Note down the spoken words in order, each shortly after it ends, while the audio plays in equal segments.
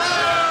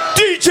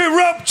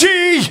Rob G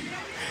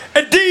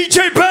en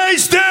DJ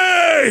Bass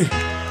Day.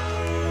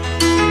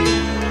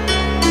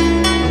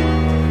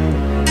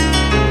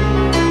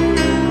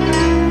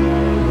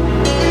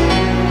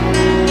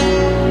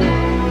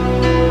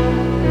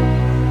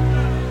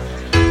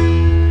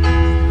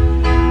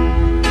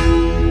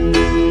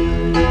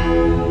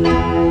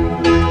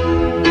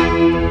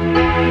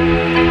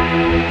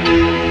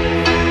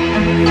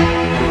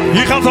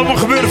 Hier gaat het allemaal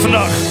gebeuren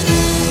vandaag.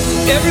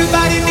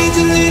 Everybody needs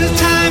a little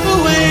time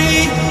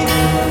away.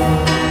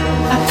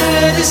 I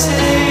heard you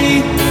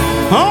say,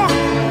 Huh?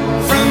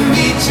 from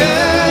each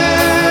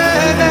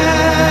other.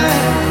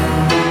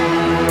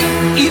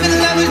 Even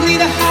lovers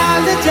need a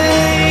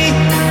holiday.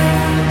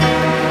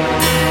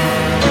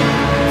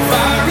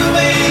 Far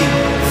away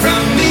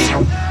from me.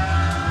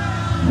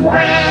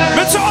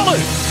 Met z'n allen.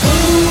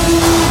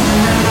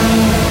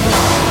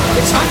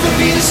 It's hard for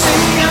me to say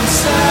I'm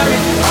sorry.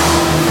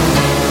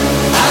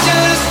 I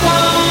just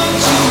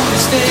want you to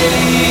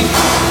stay.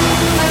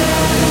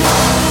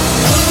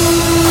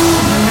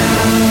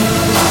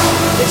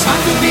 It's hard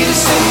for me to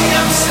say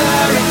I'm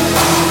sorry.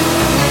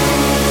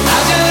 I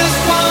just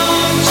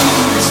want you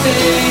to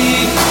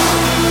stay.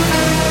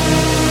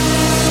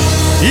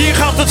 Hier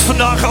gaat het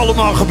vandaag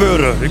allemaal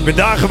gebeuren. Ik ben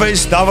daar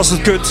geweest, daar was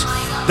het kut.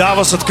 Daar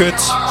was het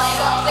kut.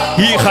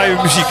 Hier ga je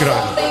muziek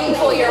krijgen.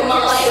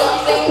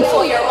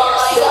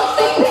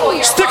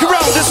 Stick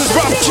around, this is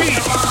Rob G.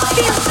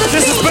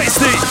 This is Bass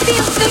D.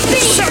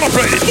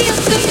 Celebrate it.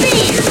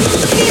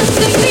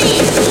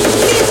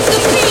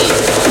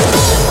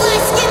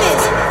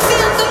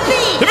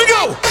 Here we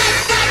go.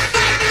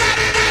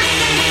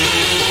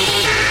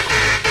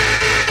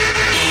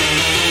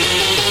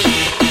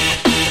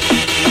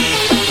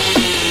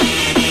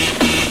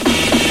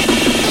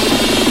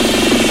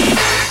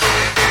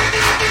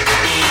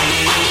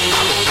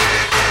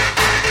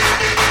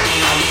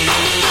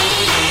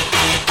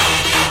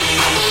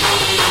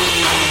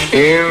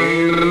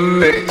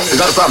 There's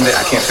not a problem there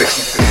I can't fix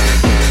it.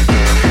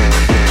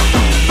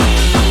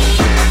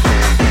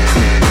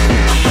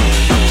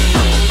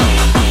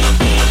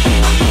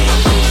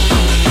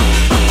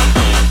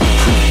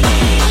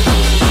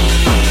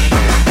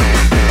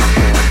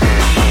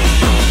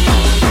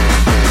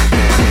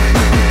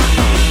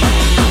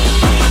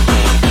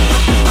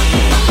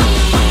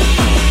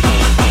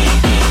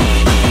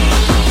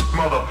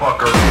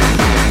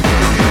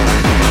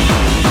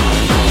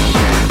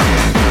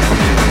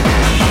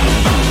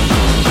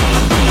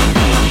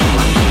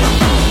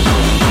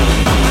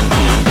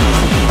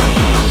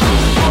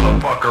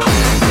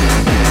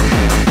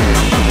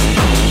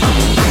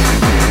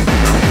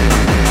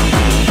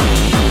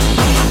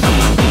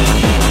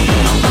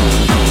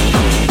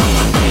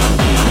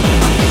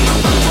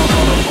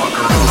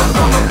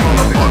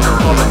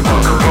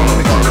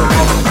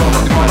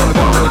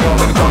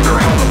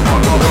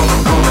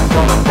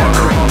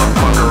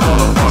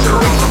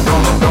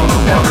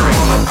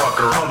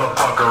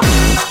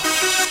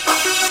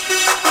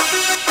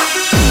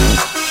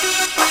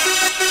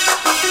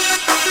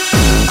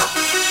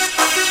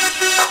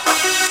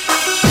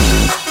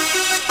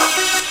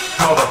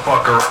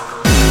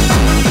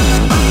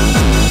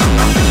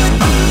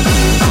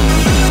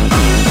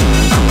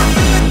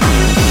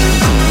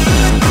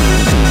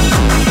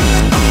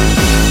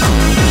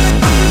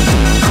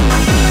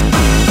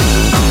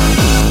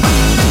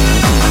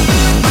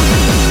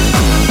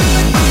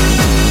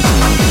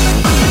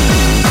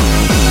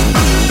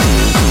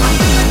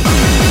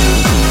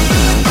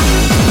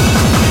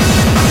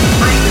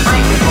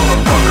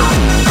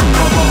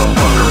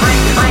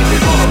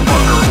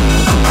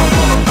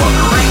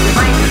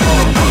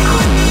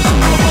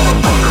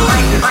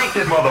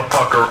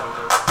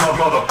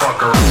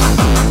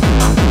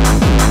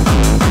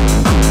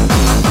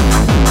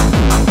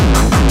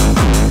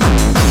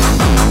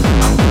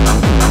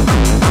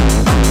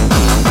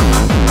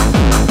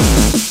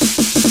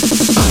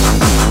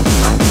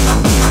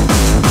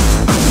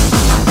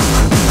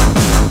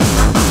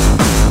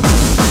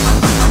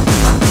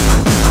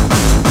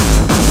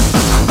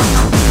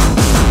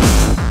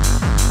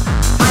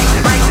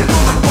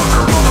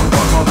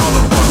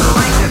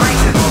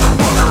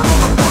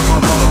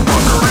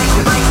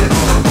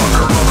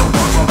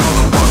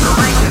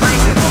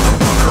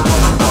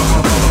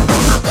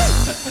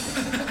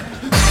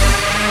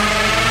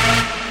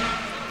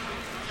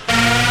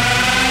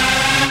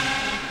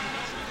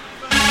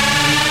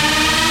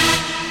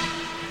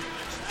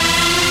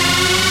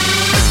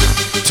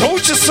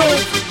 Told you so.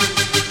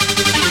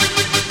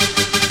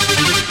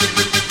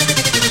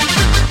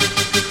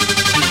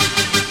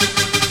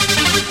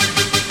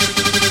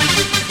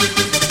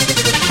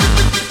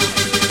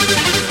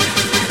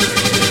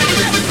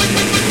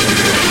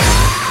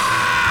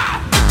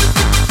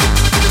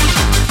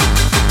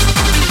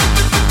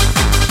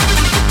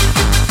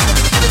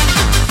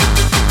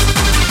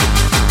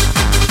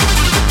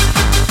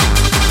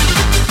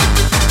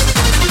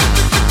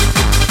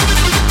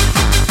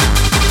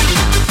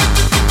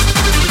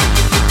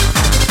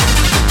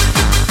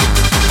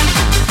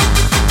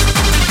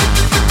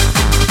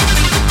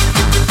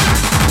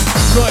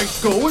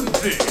 good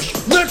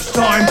fish. Next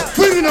time,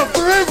 big enough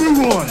for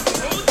everyone.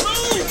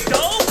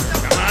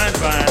 Come on,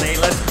 Barney,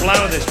 let's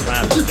blow this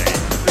pub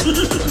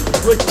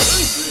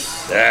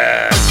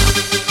there.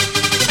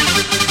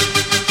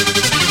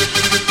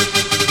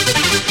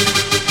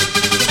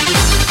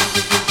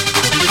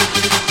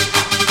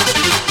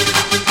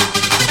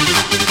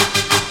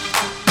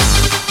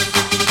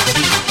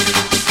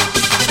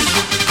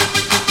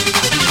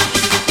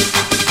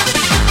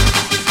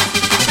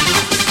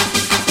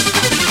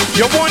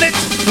 You want it?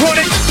 Want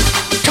it?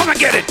 Come and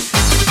get it!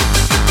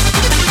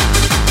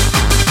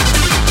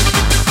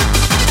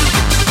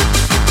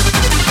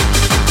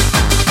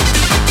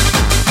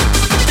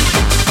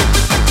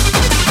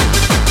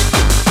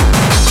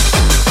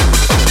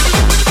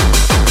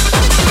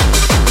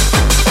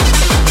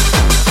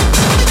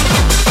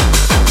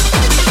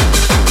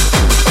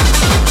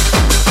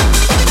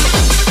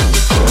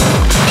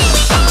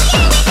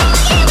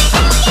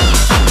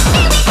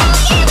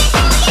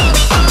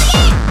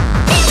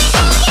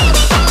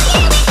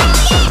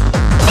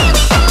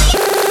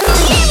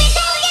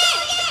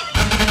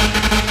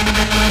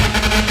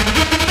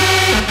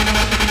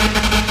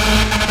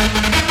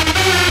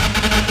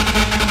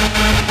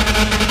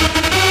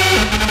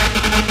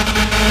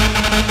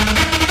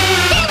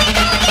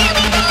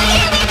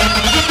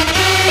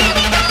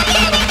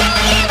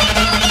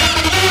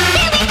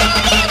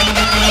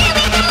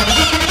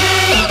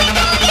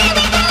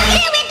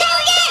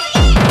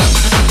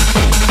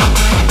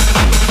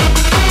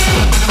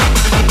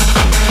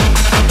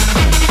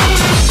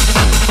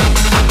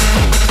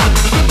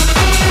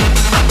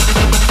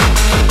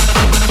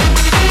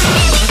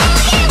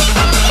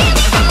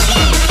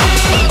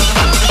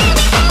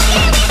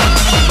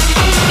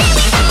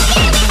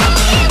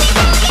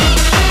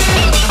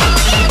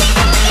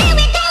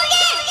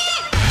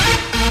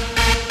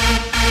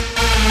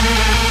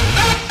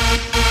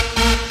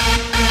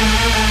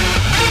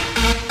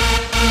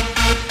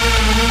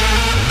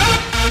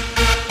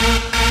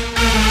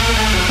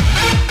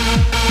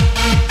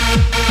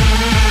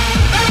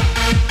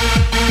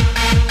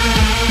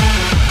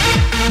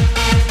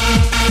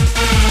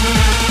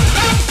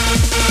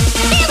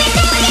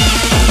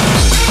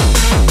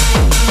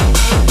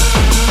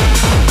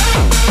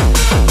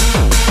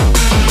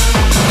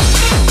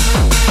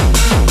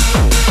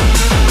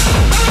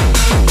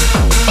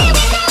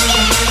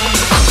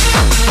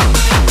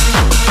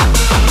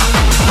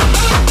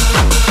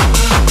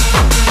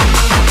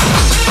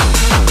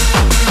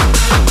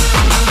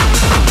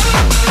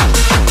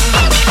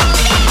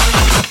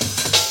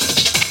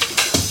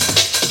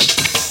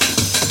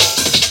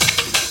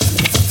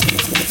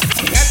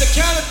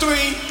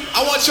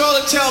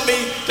 Tell me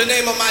the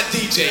name of my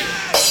DJ.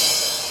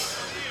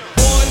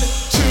 1,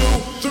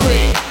 2,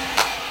 3.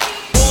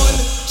 1,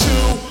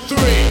 2,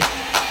 3.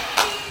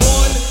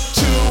 1,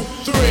 2,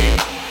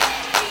 3.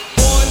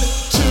 1,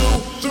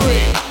 2,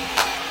 3.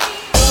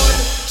 1,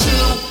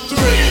 2,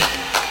 3. 1,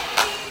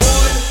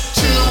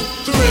 2,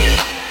 3.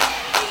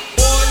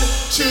 1,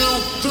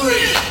 2,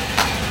 3.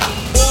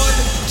 1,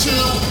 2,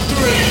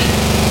 3.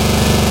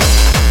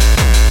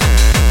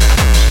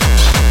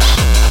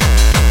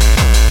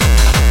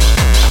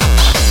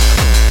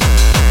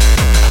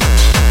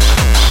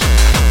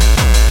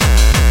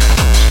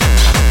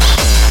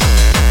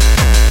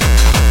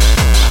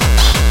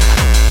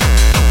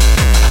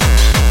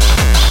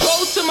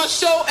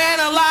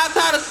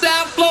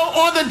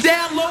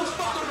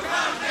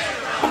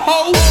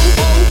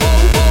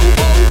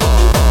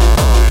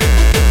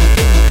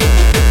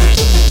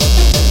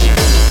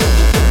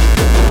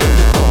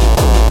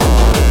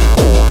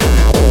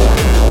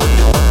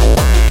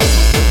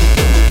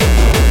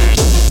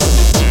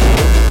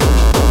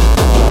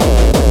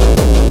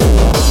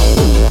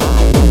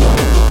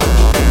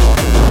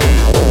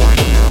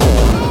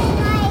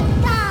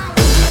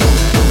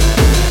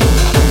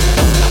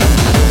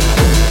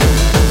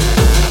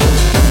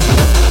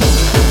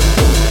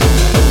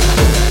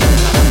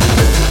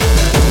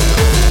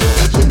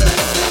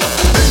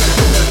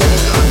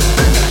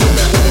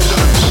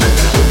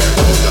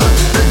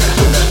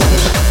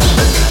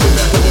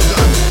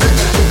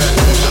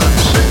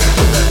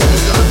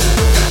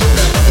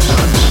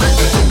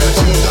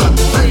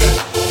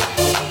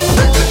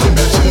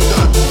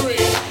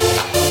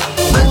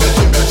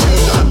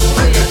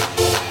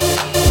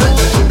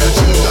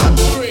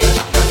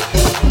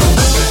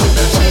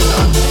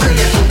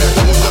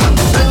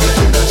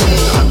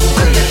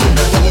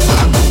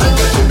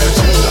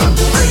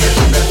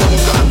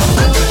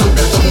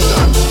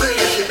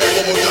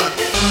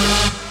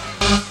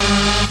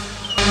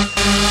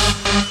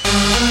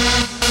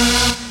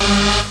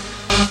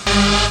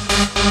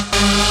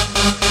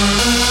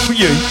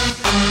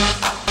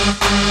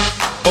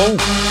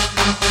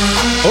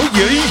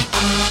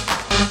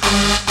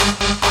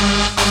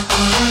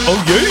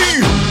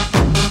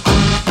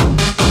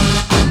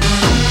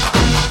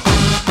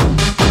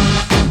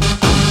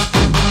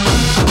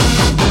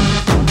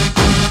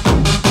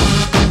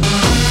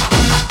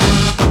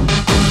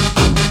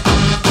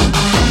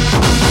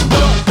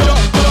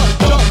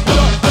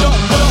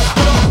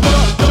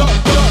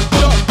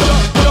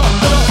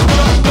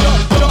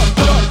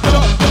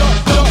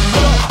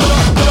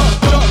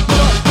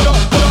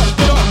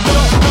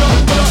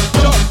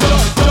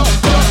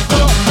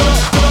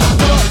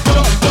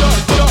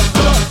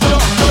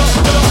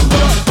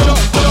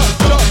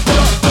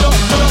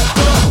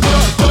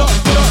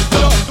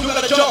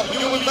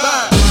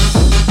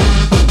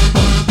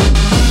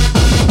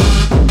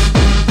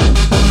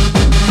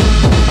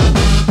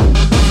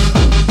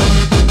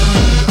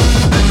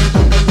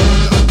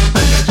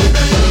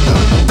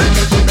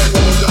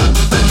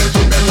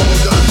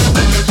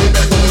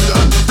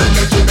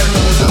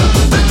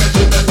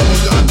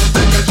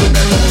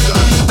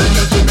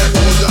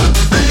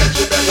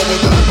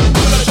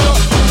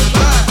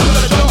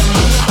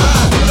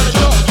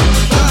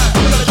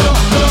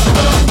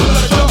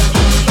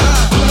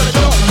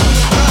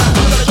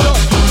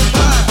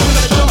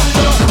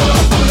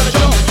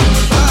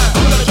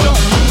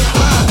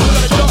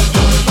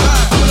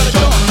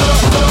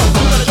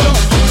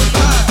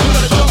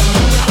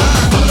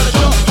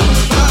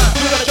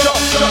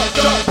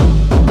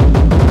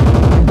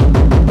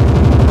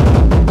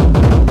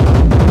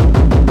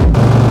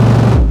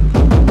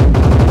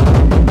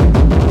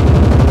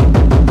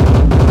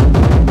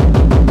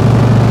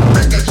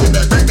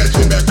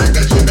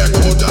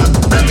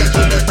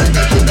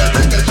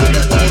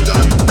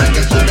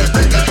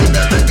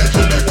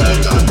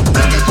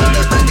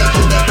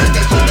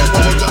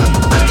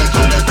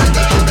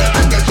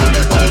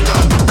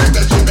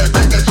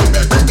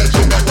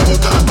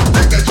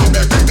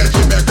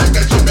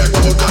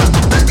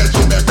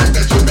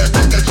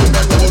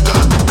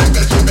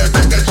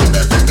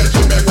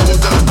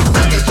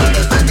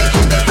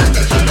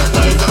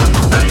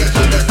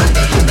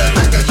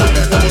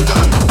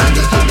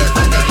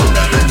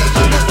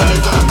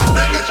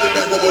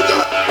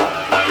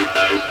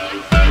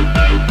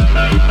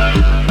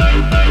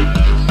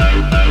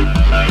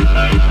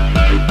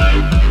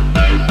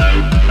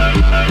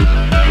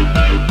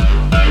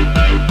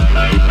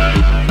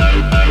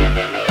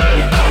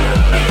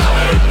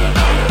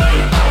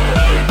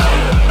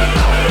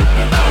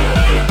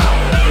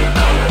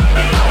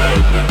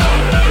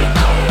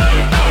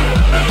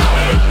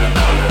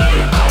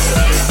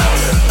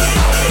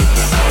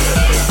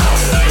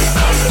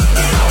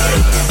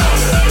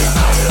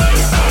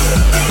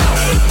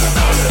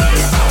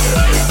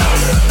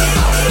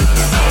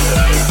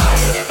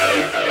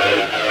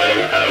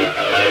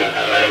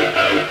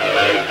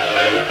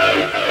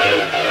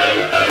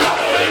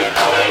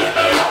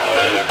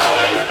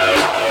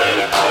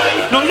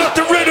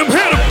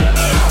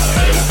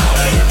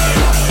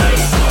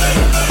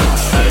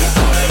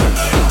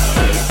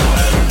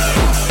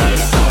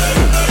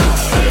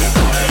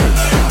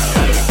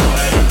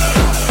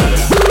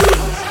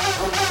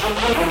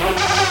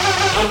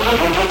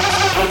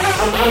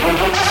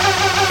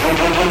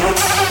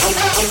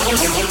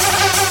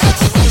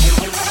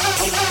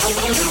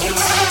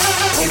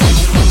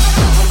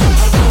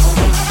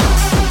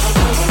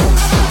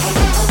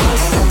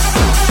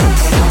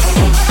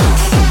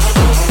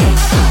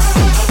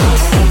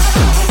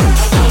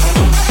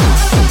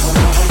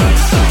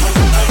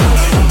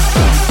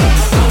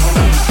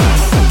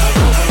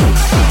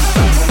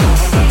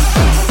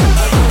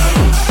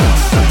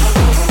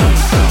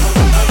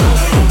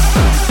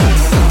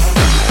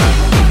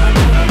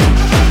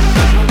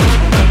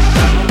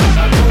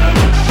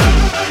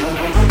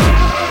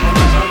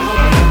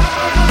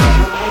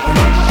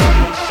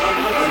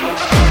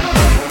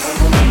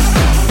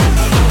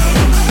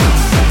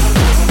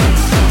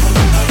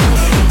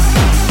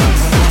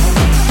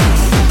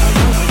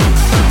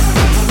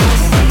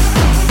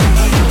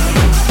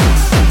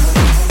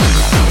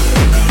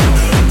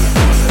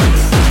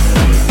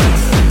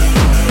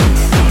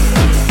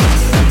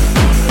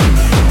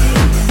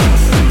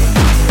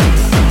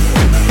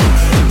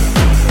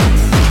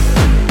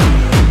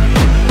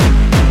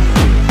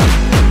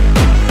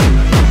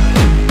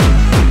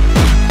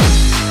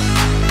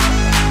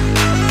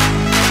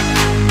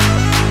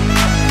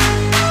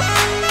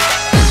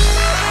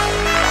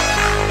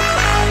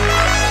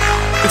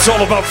 It's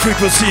all about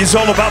frequency. It's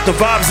all about the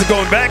vibes that are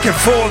going back and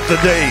forth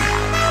today.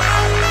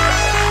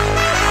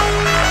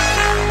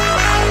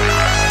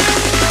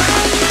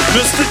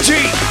 Mr. G.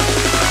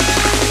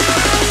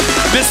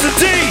 Mr.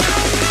 D.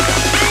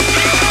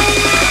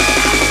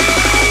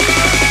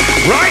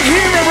 Right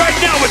here and right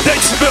now with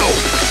Decibel.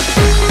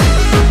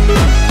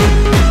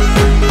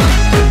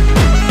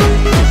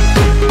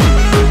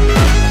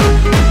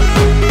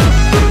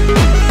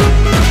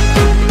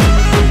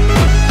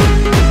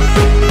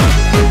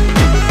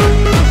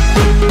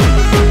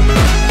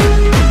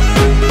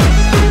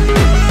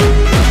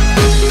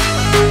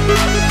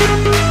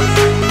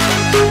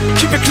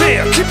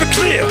 Keep it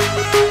clear.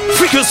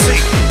 Frequency.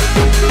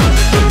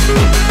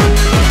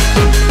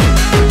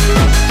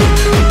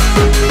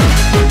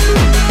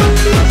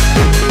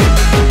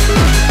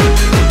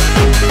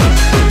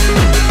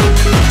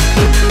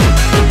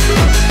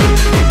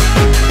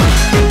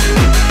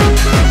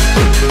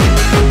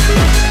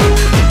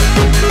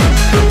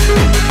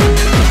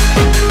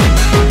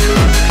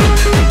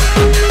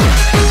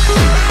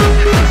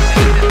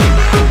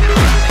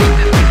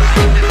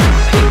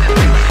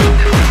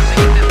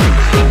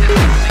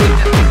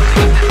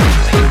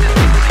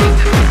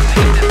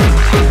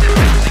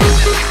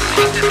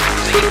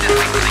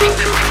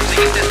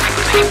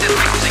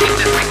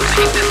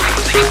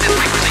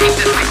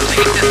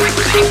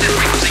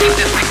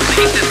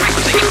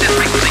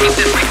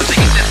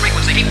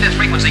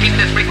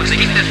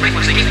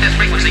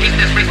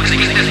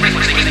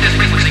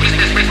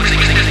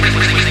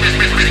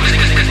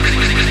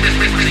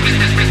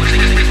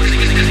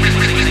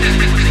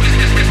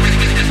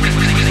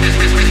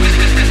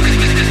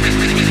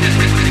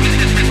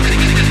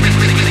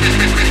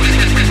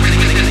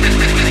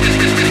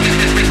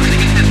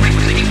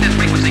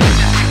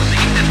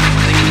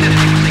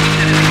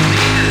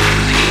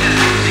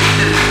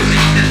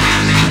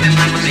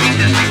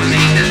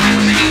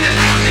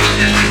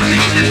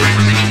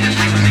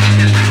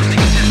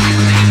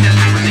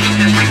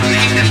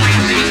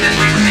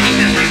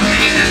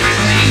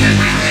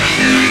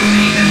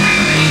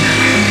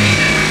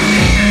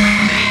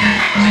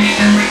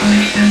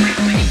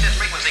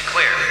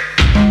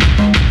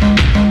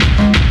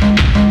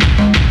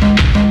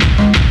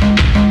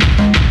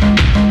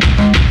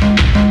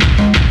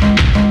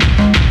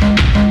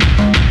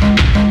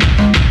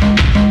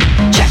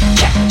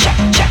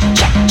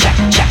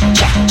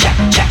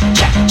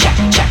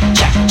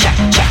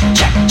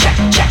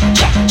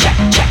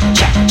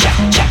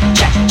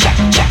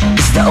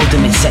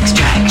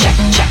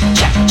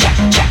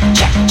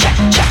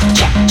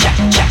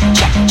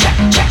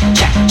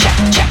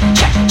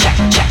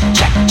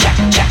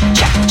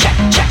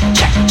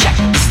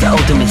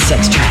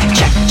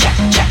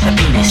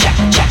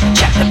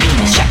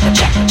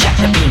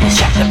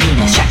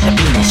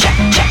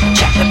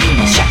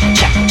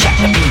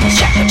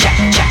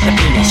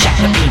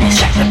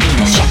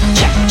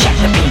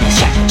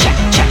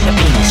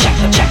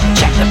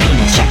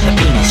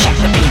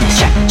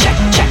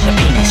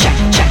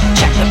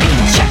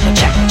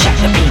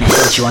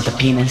 You want the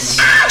penis?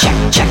 Check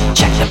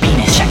the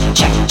penis. Check the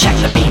penis. Check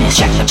the penis.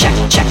 Check the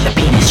penis. Check the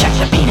penis. Check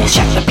the penis.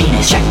 Check the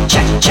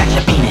penis. Check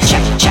the penis.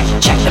 Check the penis. Check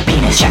the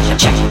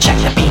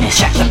penis.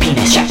 Check the penis. Check the penis. Check the penis. Check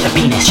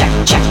the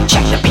penis. Check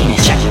the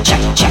penis. Check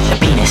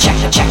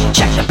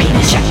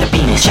the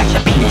penis. Check the penis. Check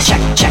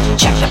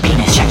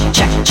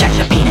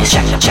the penis.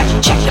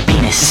 Check the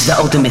penis. This is the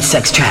ultimate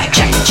sex track.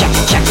 Check the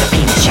penis. Check the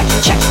penis. Check the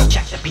penis.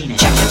 Check the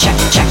penis. Check the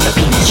penis. Check the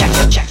penis.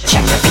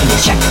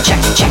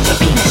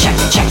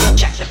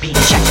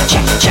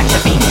 Check the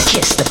penis,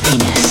 kiss the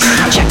penis.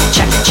 Check the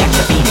penis. Check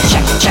the penis.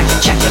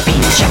 Check the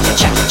penis. Check the penis. Check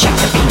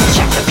the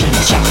penis.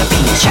 Check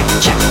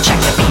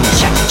the penis.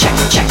 Check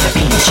the penis. Check the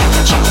penis.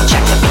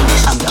 Check the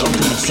penis. I'm the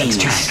ultimate sex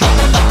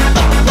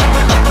track.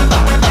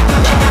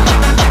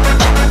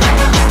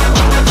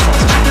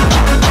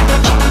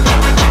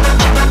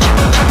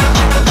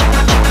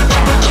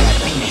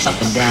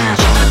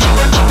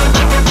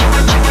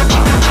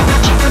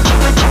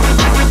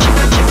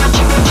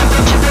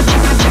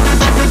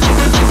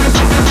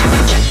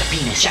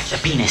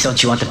 penis.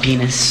 Don't you want the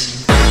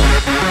penis?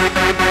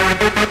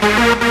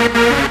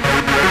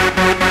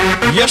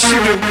 Yes, you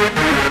do.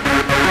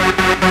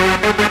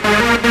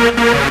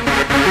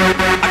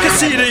 I can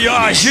see it in your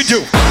eyes. You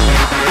do.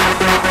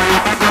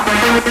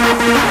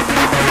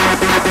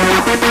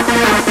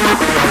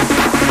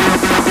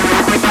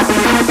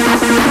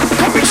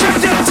 Come and check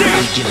that thing.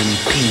 You're giving me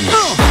penis.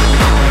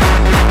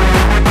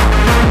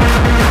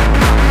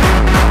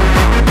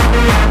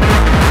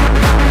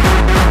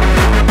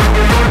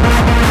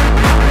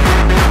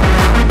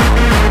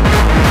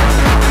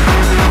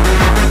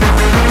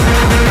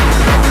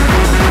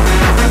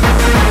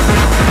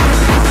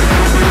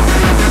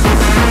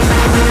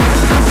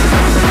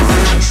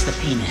 Kiss the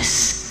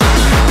penis.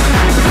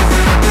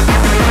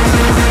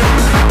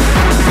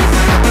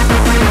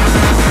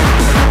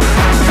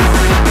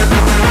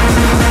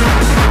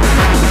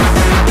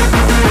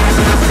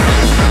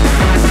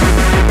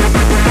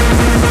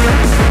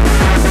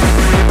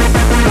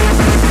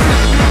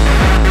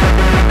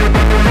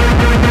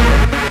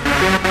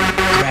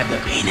 Grab the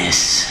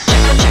penis.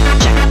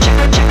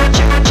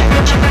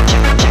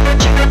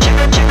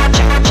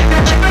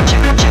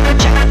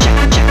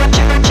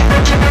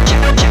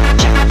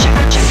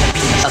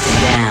 Up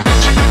and down.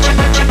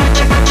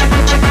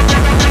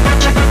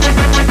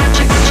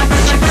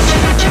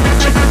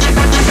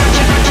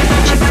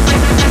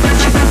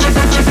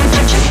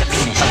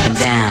 Penis up and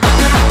down.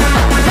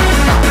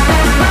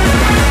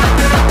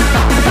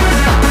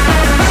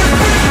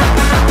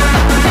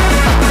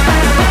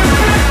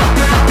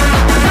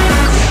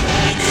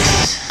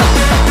 Penis.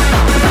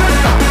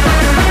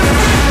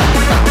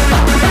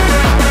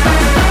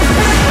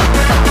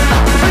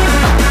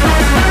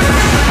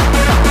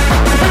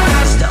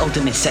 It's the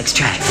ultimate sex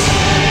track.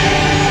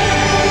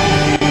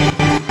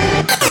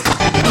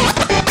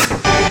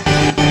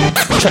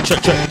 Check,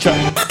 check, check, check.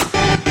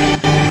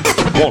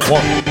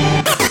 One.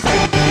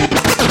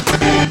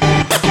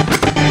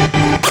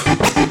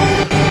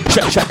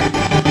 Check, check.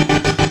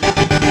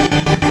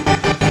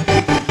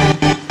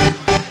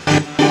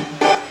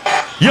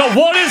 Yo,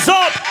 what is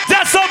up?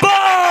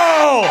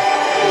 Decibel!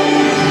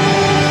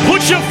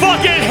 Put your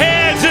fucking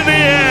hands in the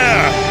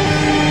air.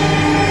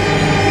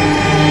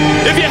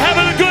 If you're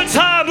having a good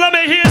time, let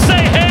me hear you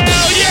say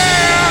hell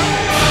yeah!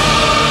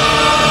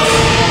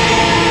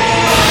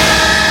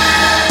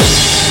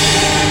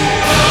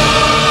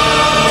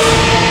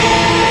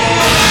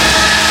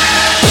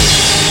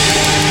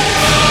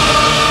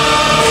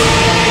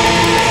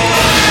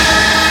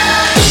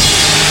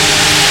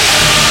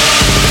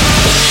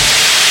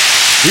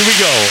 Here we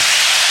go.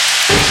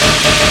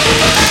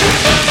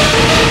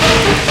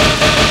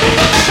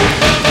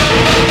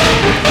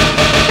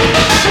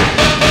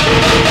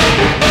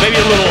 Maybe a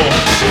little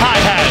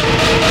hi-hat.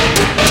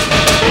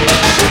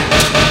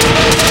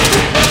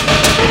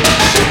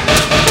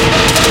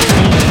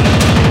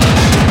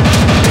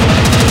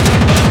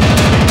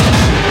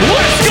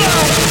 Let's go!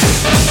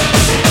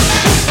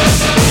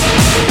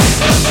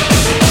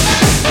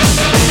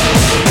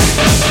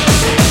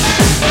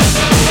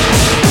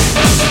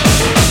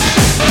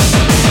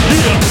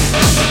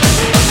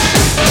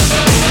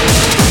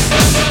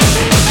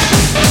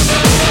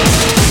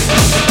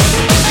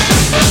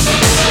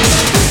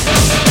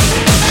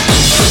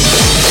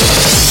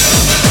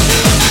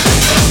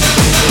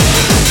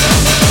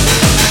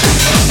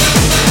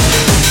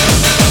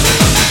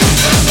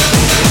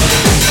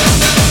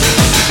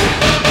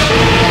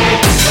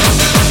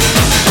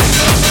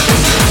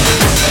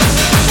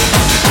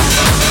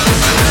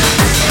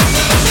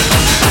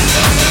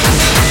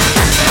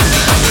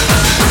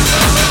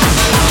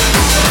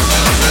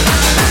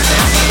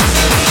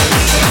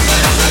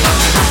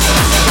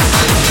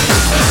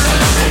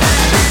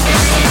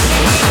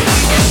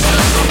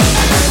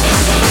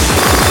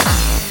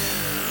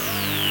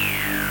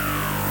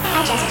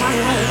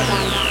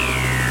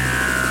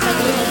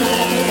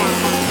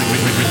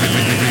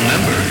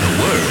 Remember the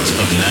words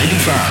of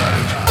 95.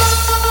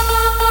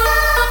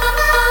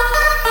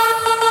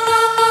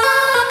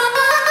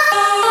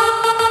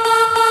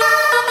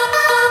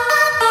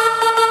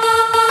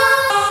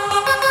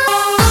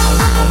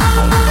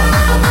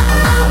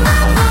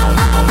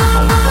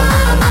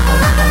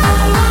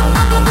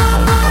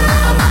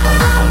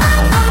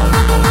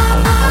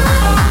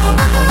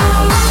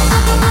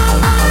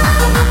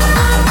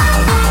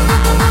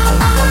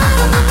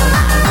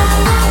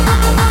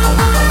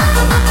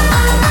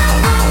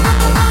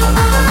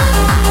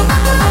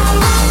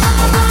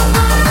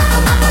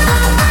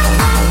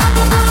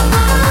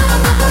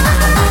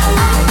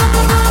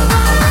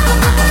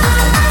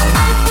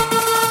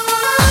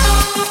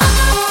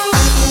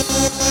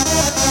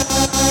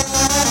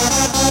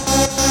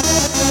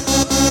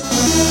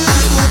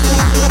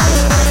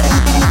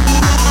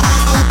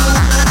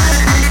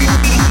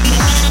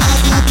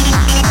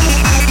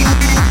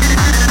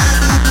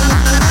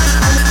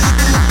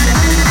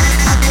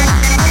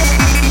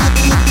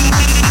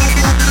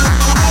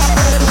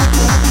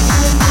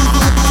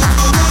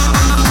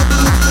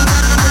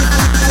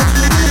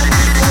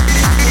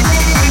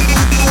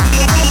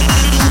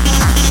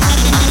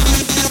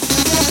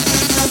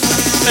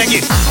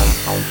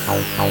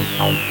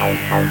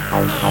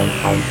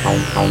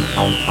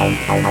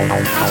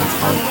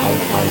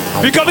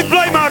 Wie kan ik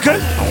blij maken?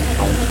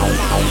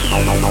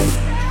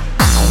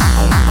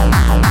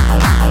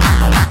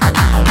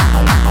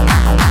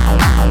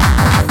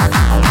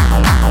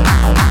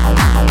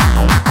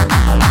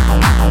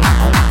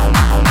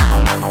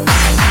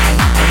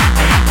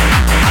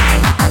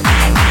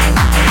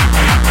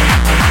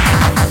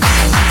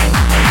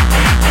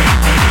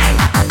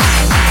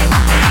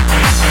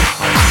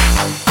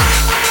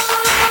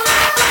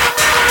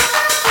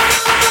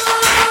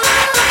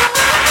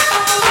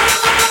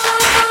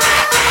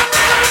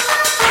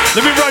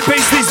 Let me write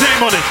Beastie's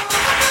name on it.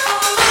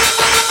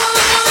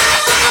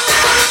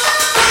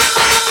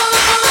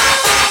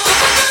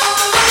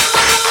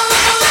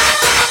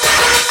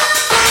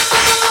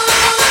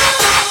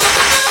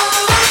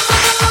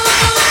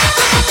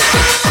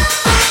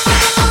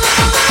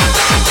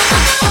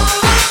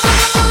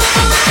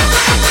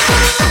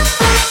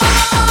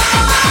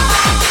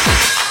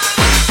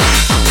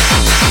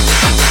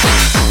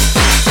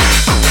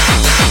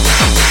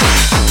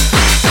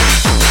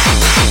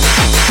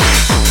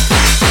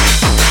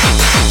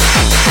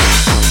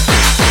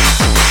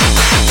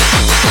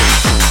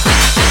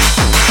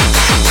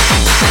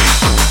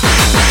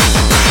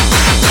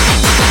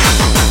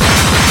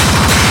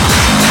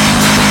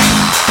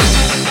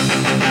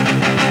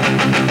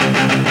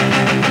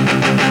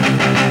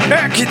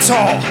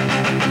 Guitar.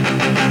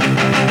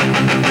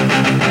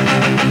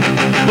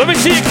 Let me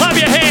see you clap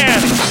your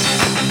hands.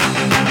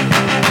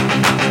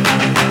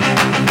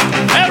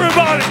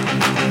 Everybody.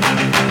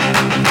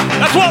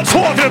 That's what I'm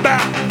talking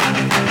about.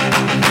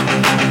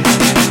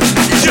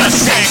 Just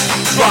sex,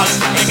 drugs,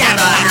 and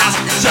gather house.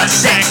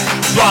 Just sex,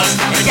 drugs,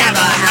 and gather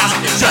house.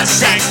 Just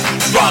sex,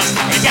 drugs,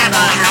 and gather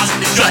house.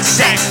 Just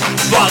sex,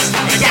 drugs,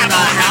 and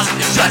gather house.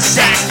 Just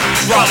sex,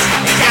 drugs,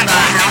 and gather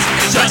house.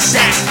 Just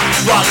sex,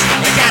 drugs,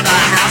 and gather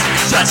house.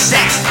 Just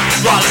sex,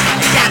 drugs,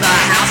 and gather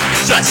house.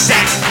 Just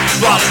sex,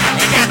 drugs,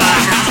 and gather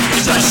house.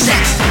 Just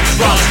sex,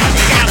 drugs,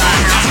 and gather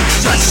house.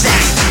 Just sex,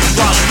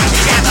 drugs,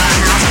 and gather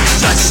house.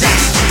 Just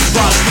sex,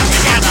 drugs,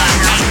 and gather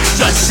house.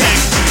 Just sex,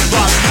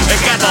 drugs, and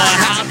gather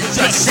house.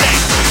 Just sex,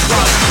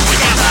 drugs, and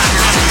gather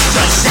house.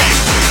 Just sex,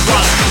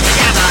 drugs, and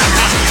gather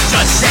house.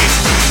 Just sex,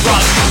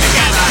 drugs, and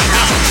gather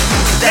house.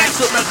 That's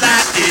what my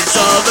life is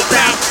all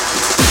about.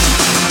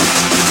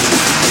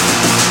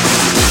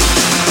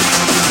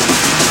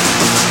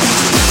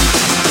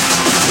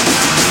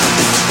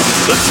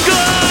 Let's go!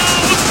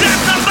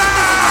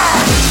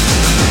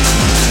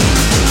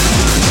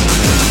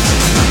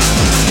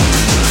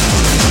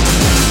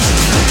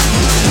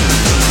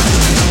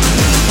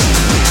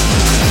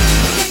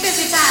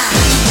 Decibel!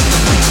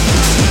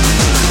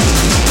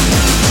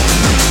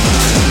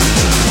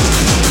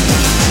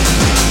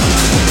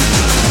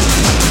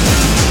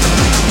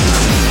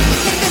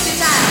 Get busy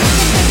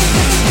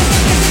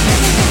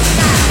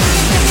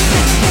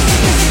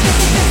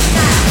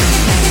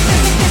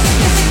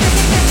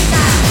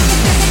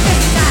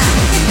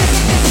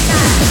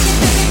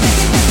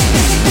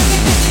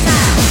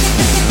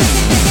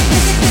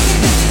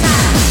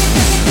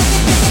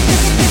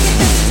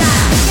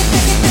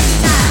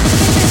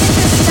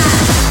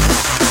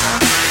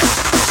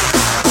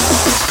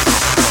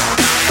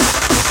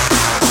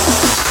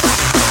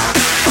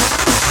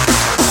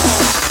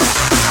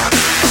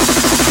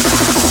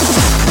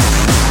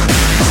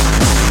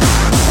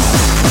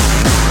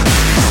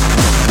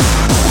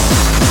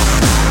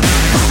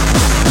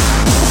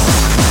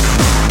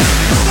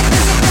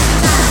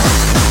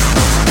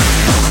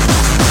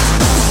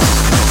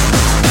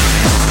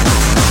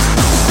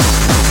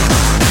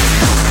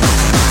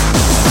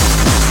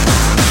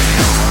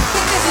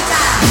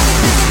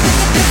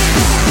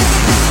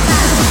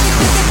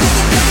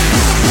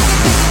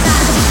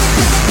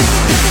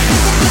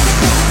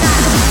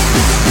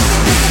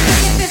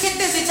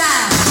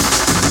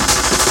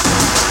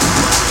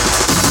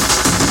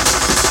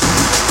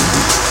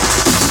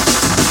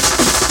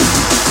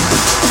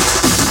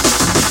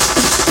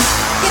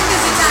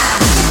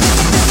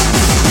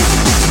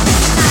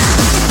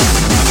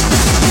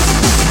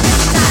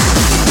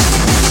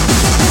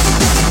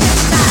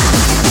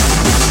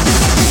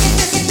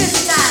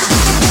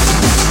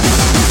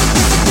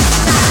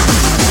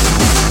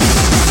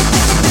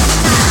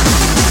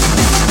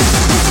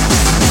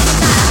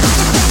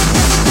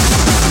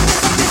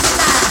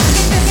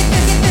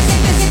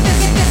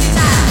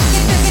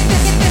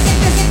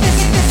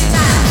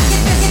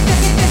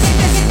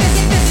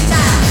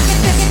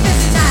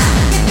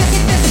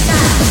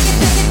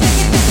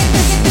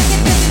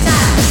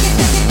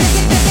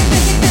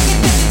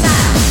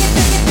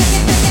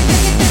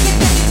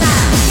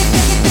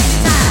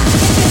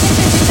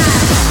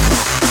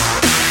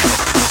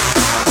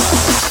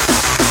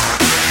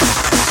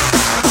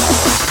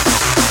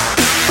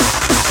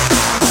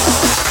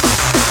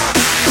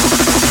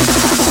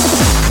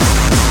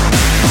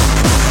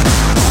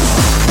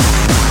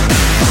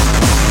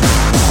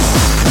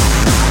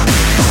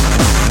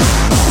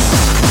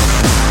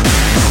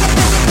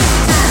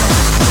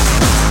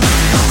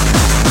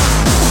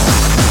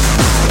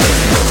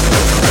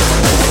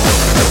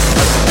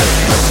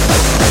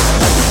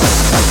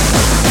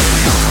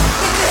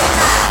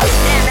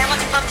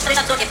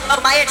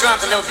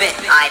drums a little bit.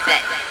 I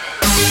bet.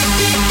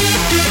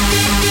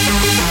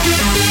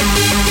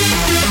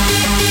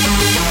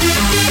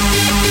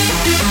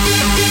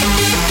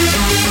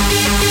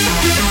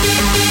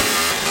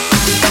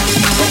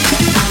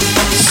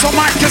 Some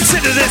might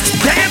consider this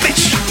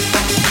damage.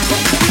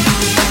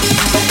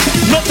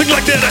 Nothing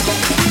like that.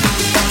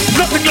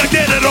 Nothing like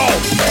that at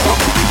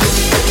all.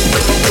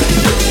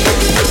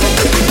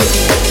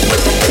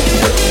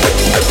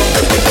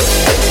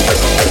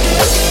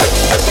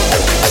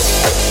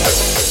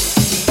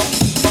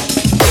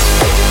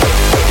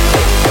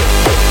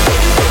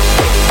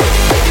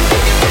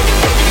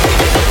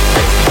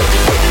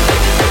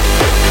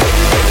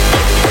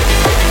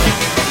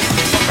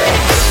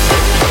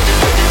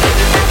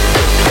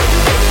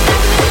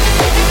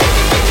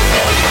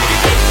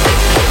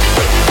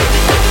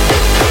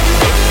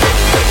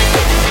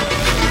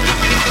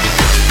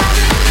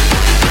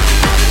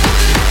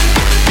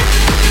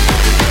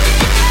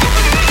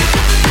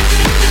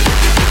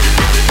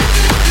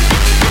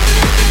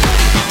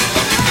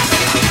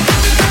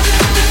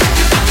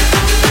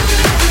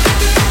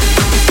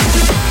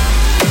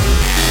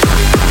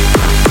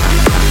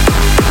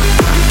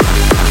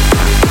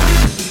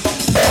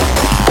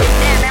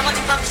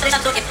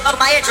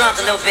 Drums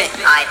a little bit.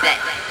 I bet.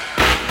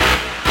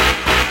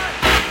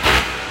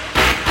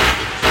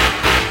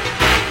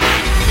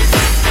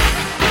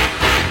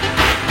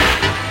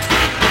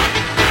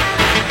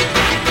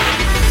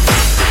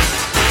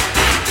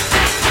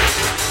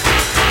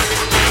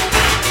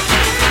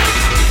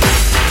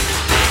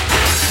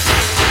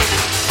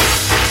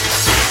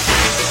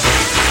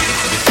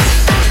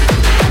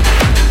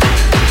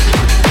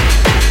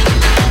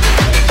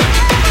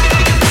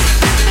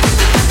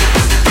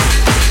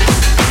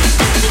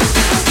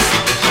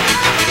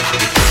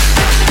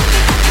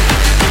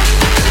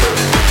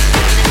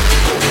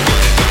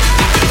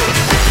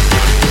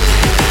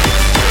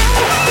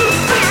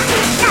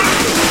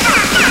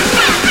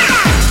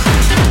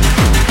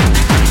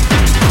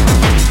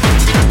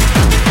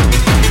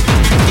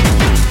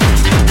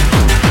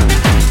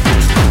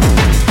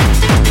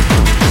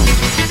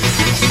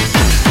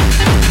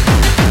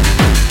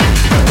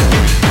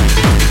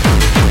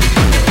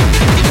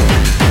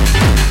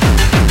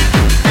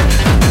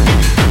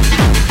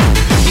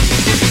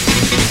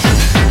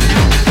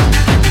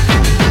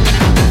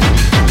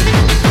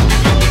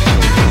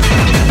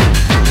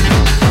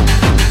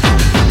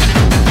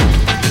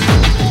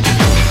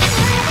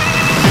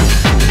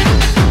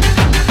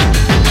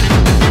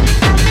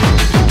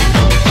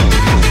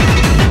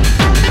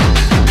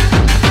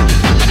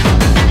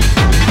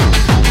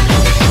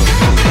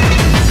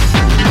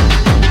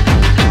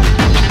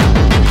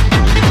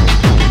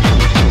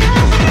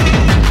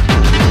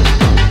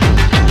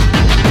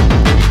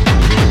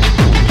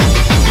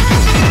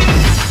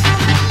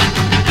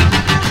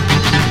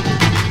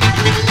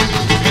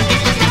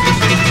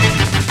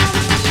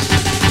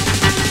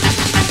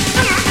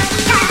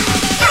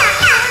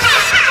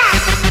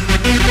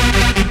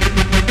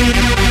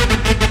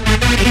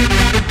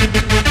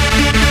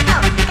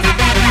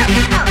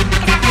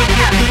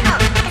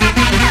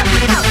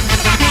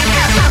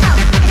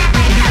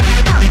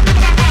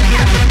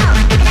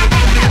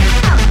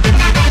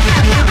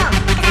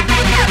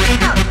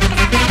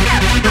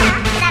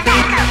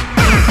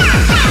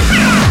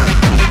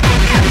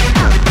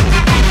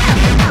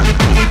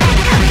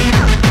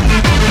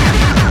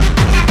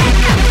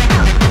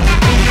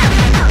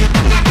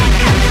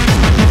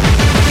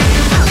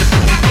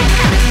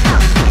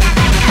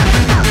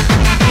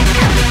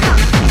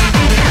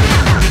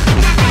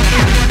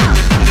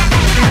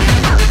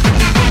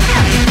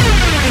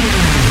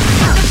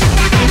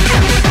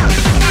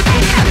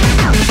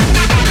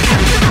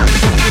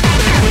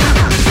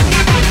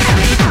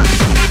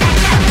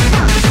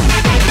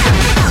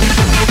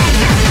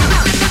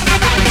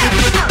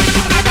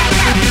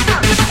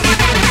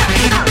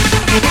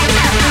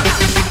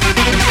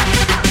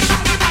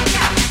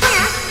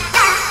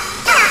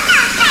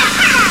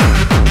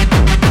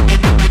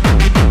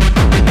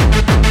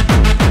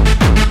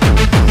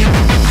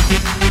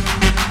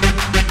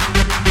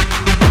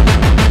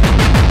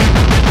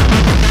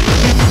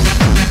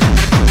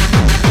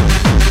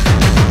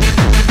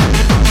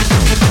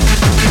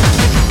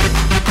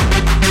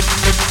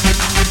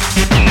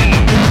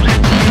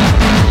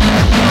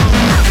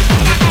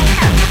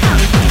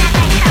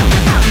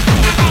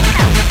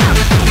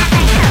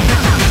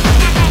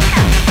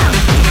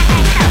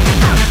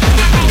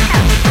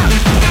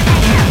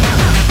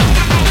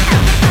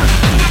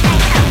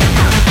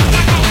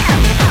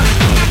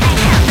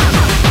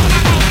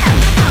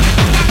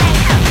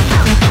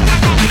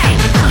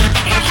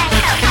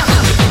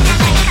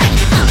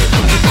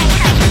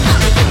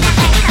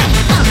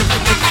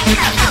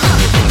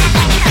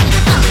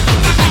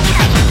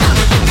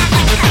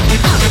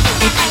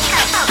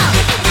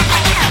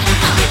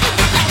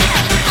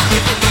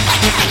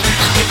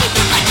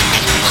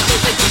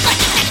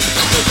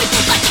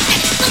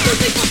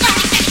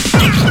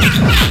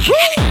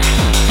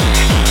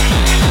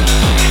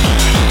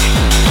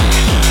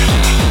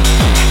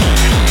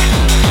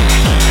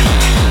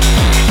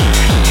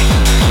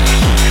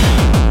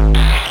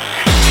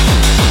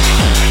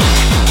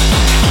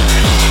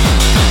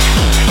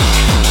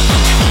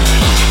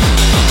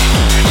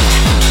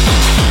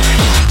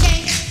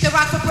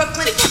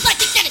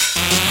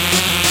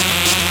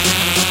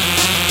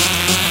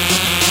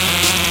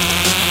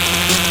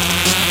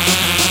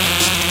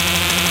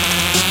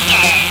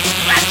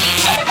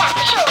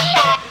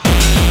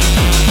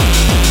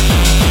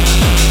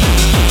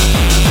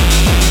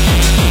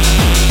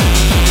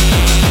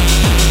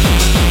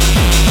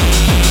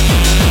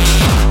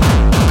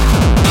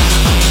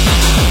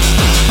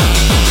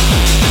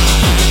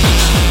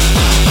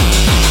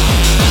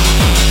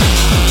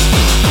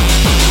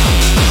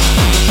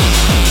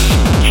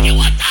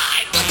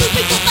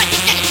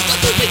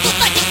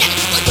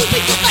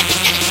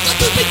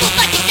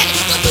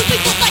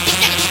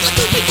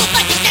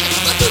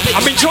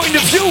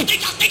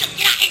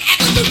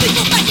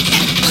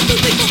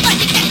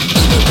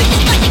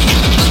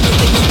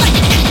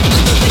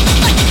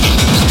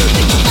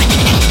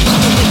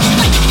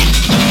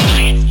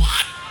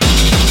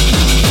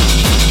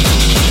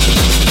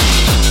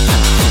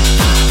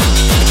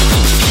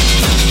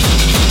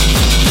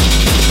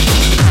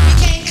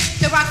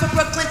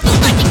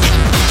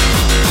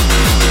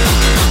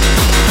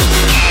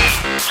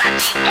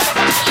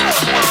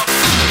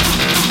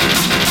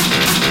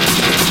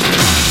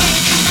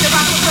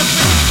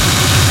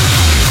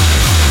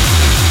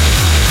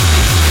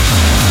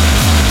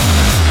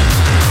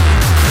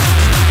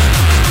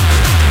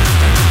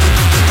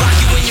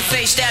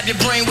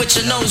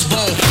 nose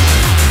bone.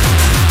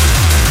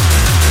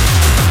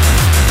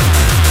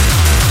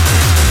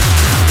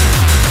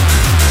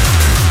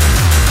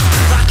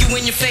 Rock you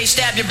in your face,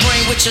 stab your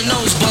brain with your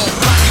nose bone.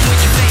 Rock you in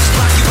your face,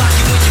 rock you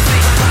in your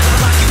face, rock you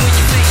in your face, rock you in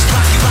your face,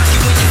 rock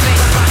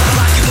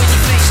you in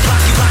your face,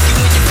 rock you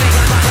in your face,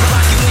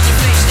 rock you in your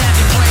face, stab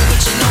your brain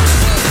with your nose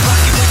bone.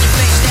 Rock you in your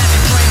face, stab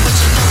your brain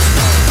with your nose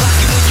bone. Rock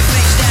you in your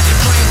face, stab your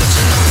brain with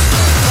your nose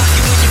bone. Rock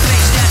you in your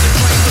face, stab your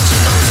brain with your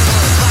nose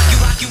bone. Rock you.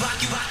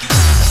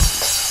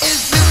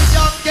 Is New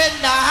York in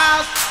the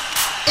house?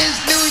 Is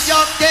New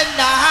York in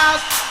the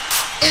house?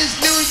 Is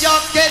New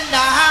York in the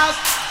house?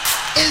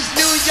 Is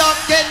New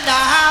York in the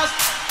house?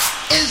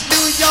 Is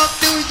New York,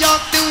 New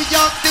York, New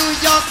York, New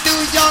York,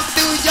 New York,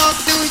 New York,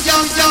 New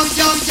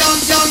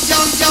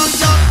York,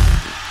 yo.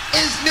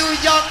 Is New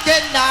York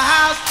in the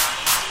house?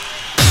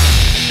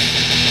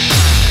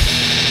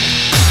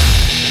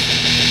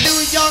 New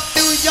York,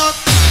 New York.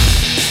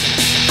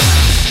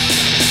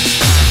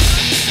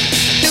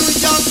 New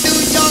York, New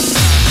York.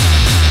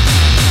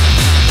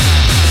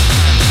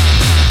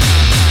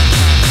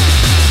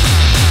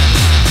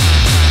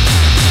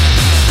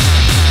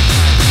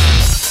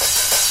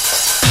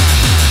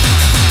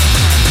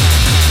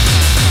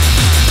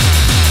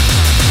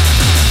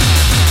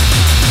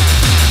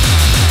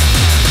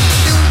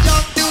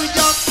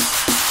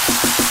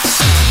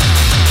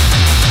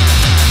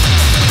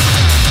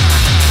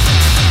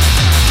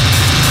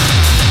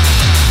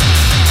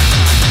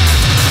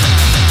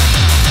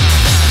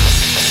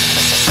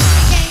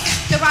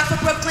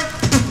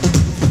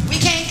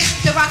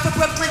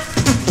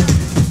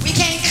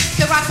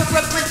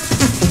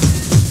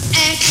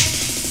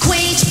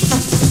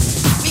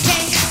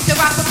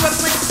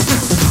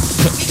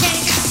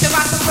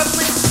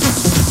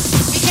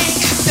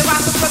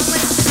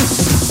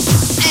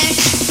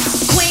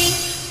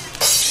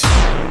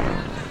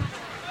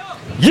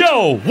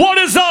 Yo, what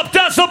is up,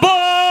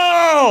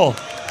 Decibel?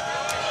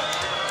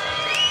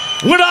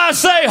 When I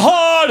say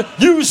hard,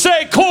 you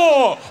say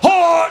core.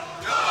 Hard,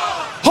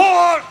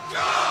 hard.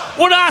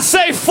 When I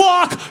say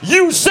fuck,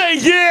 you say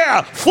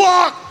yeah.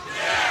 Fuck,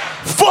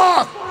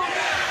 fuck.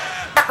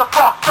 Get the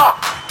fuck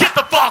up. Get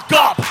the fuck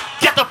up.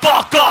 Get the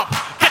fuck up.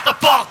 Get the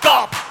fuck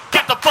up.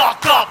 Get the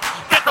fuck up.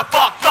 Get the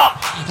fuck up.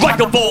 Like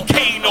a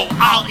volcano,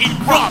 I'll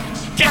erupt.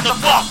 Get the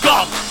fuck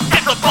up.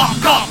 Get the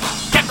fuck up.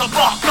 Get the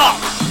fuck up.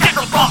 Get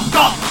the fuck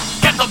up.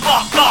 Get the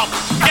fuck up.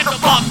 Get the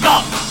fuck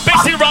up.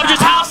 Basically around your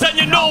house and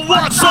you know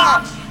what's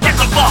up. Get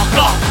the fuck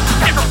up.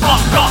 Get the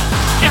fuck up.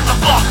 Get the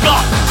fuck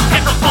up.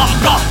 Get the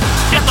fuck up.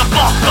 Get the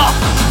fuck up.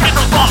 Get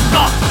the fuck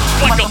up.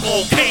 Like a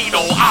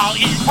volcano, I'll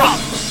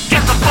erupt.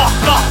 Get the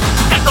fuck up.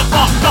 Get the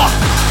fuck up.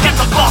 Get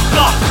the fuck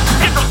up.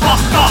 Get the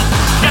fuck up.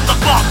 Get the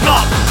fuck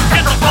up.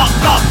 Get the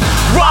fuck up.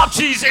 Rob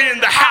G's in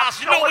the house.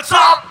 You know what's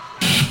up?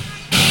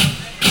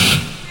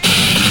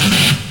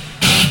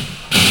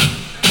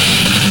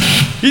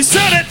 He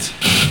said it.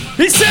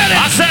 He said it.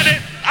 I said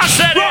it. I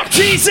said it. Rob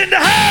G's in the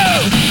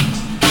house.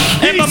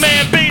 And my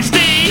man Bass D.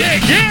 Yeah,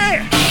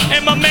 yeah.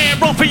 And my man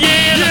Ruffian.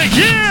 Yeah,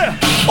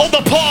 yeah. All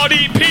the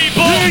party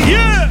people.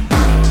 Yeah,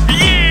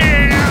 yeah.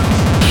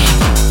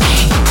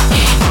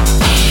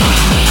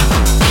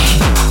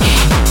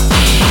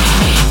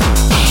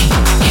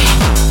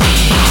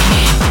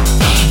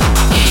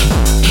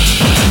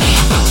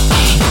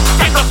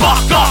 Get the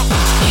fuck up.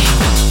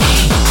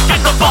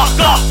 Get the fuck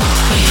up.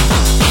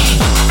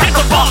 Get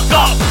the fuck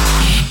up.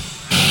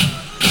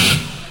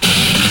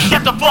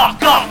 Get the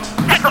fuck up.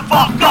 Get the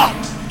fuck up.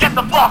 Get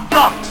the fuck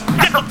up.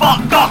 Get the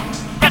fuck up.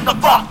 Get the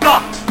fuck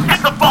up.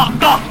 Get the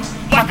fuck up.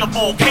 Like a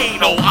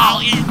volcano, I'll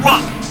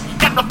erupt.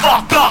 Get the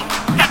fuck up.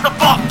 Get the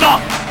fuck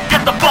up.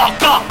 Get the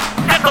fuck up.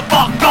 Get the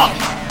fuck up.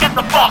 Get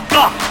the fuck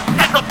up.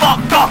 Get the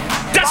fuck up.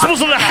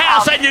 Decibels in the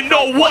house and you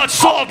know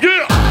what's up,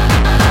 yeah.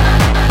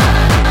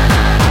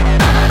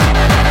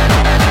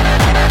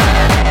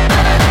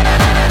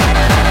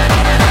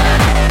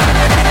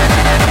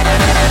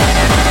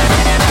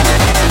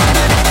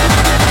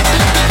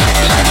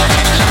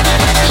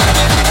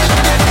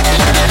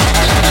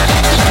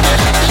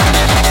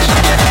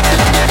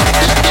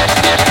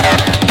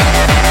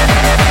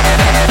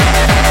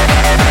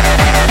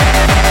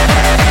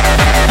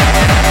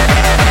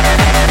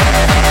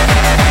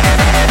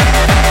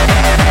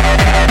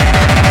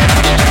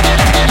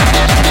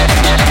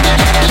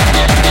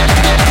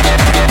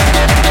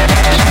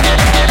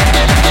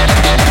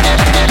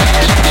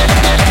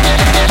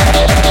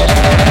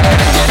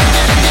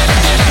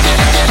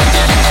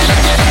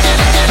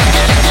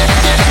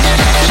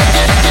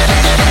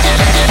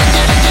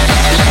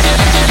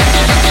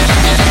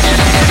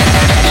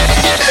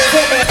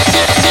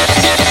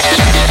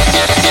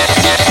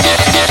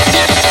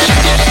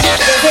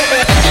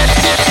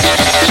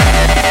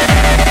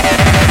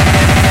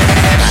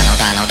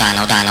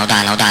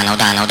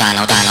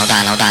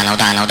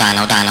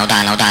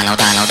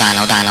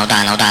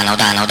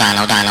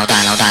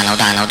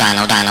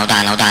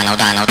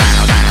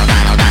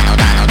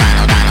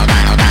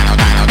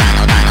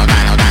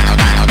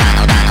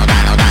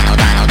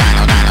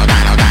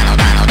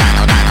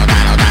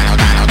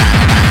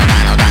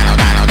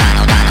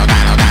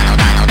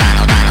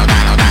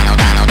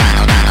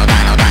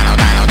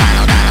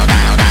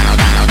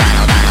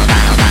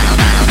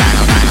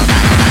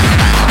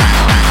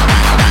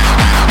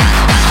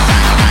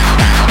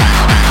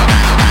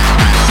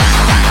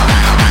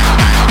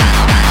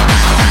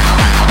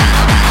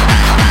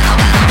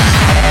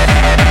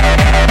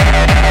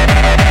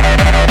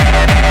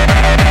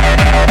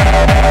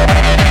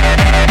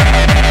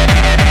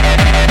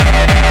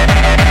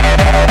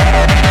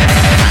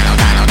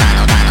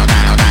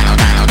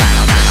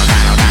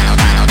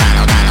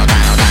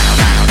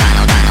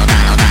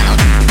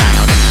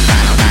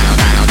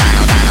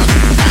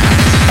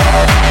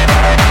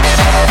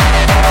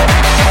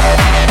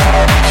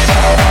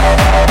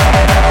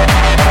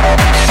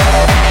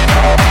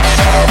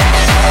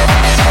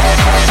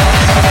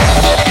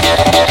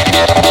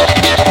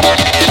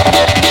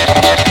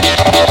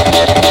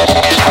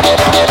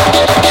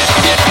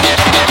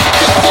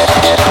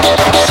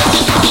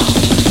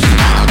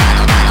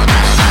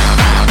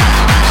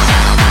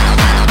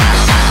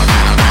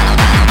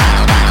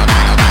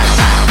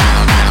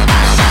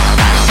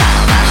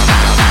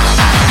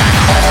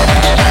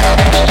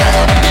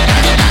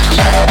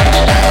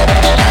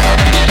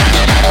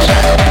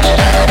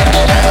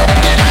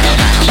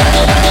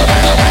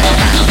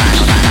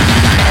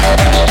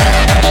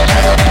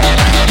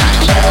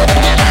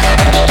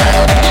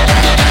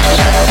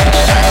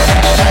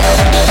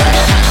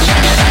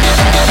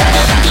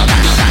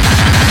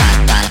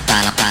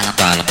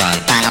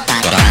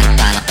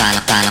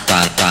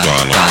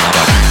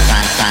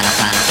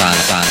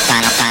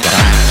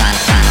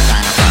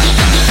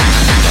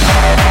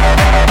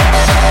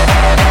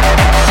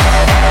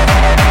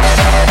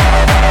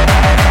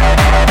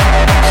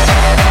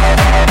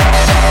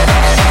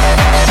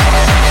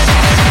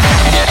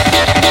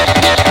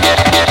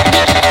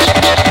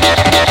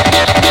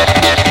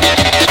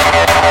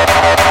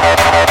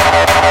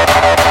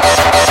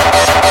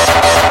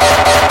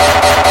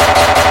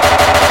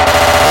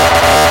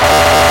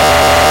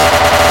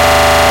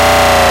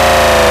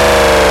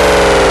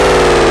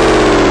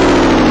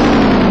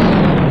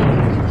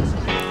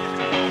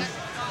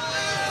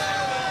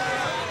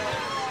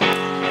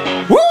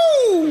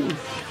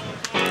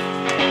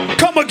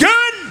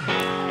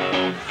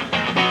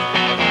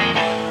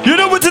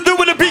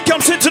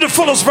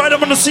 fellas, right? I'm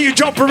gonna see you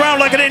jump around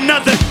like it ain't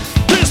nothing.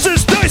 This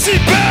is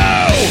Decibel!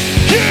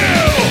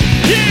 Yeah!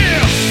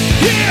 Yeah!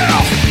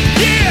 Yeah!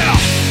 Yeah!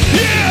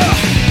 Yeah!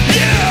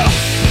 Yeah!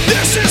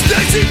 This is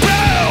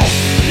Decibel!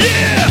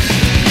 Yeah!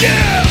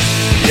 Yeah!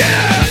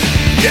 Yeah!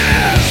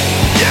 Yeah!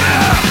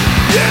 Yeah!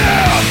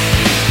 Yeah!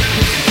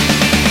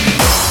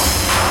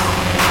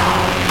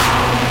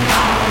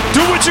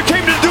 Do what you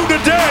came to do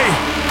today.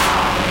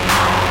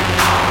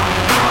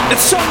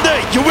 It's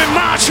Sunday, you're in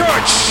my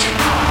church.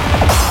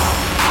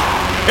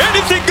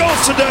 Anything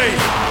goes today.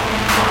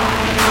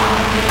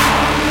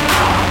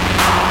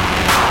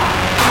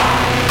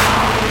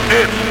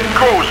 It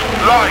goes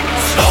like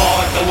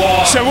Start the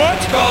war. Say what?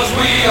 Cause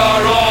we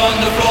are on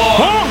the floor.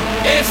 Huh?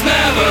 It's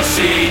never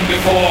seen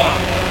before.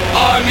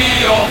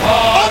 Army of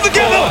hardcore. All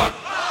together.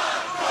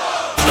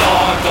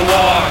 Start the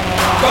war.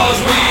 Cause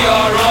we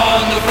are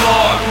on the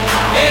floor.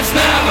 It's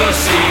never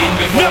seen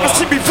before. Never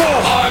seen before.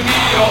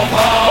 Army of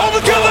hardcore. All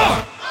together.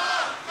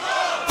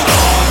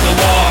 Start the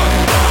war.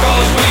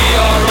 Cause we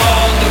are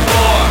on the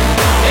floor.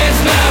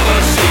 It's never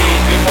seen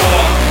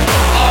before.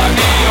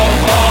 Army of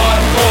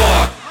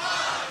hardcore.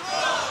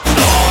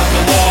 Start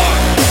the war.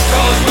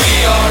 Cause we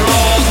are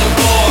on the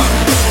floor.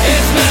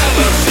 It's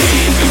never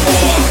seen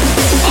before.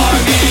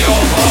 Army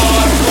of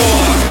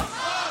hardcore.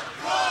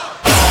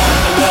 Start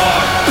the war.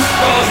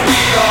 Cause we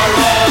are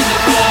on the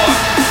floor.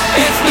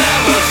 It's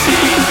never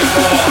seen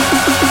before.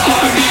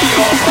 Army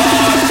of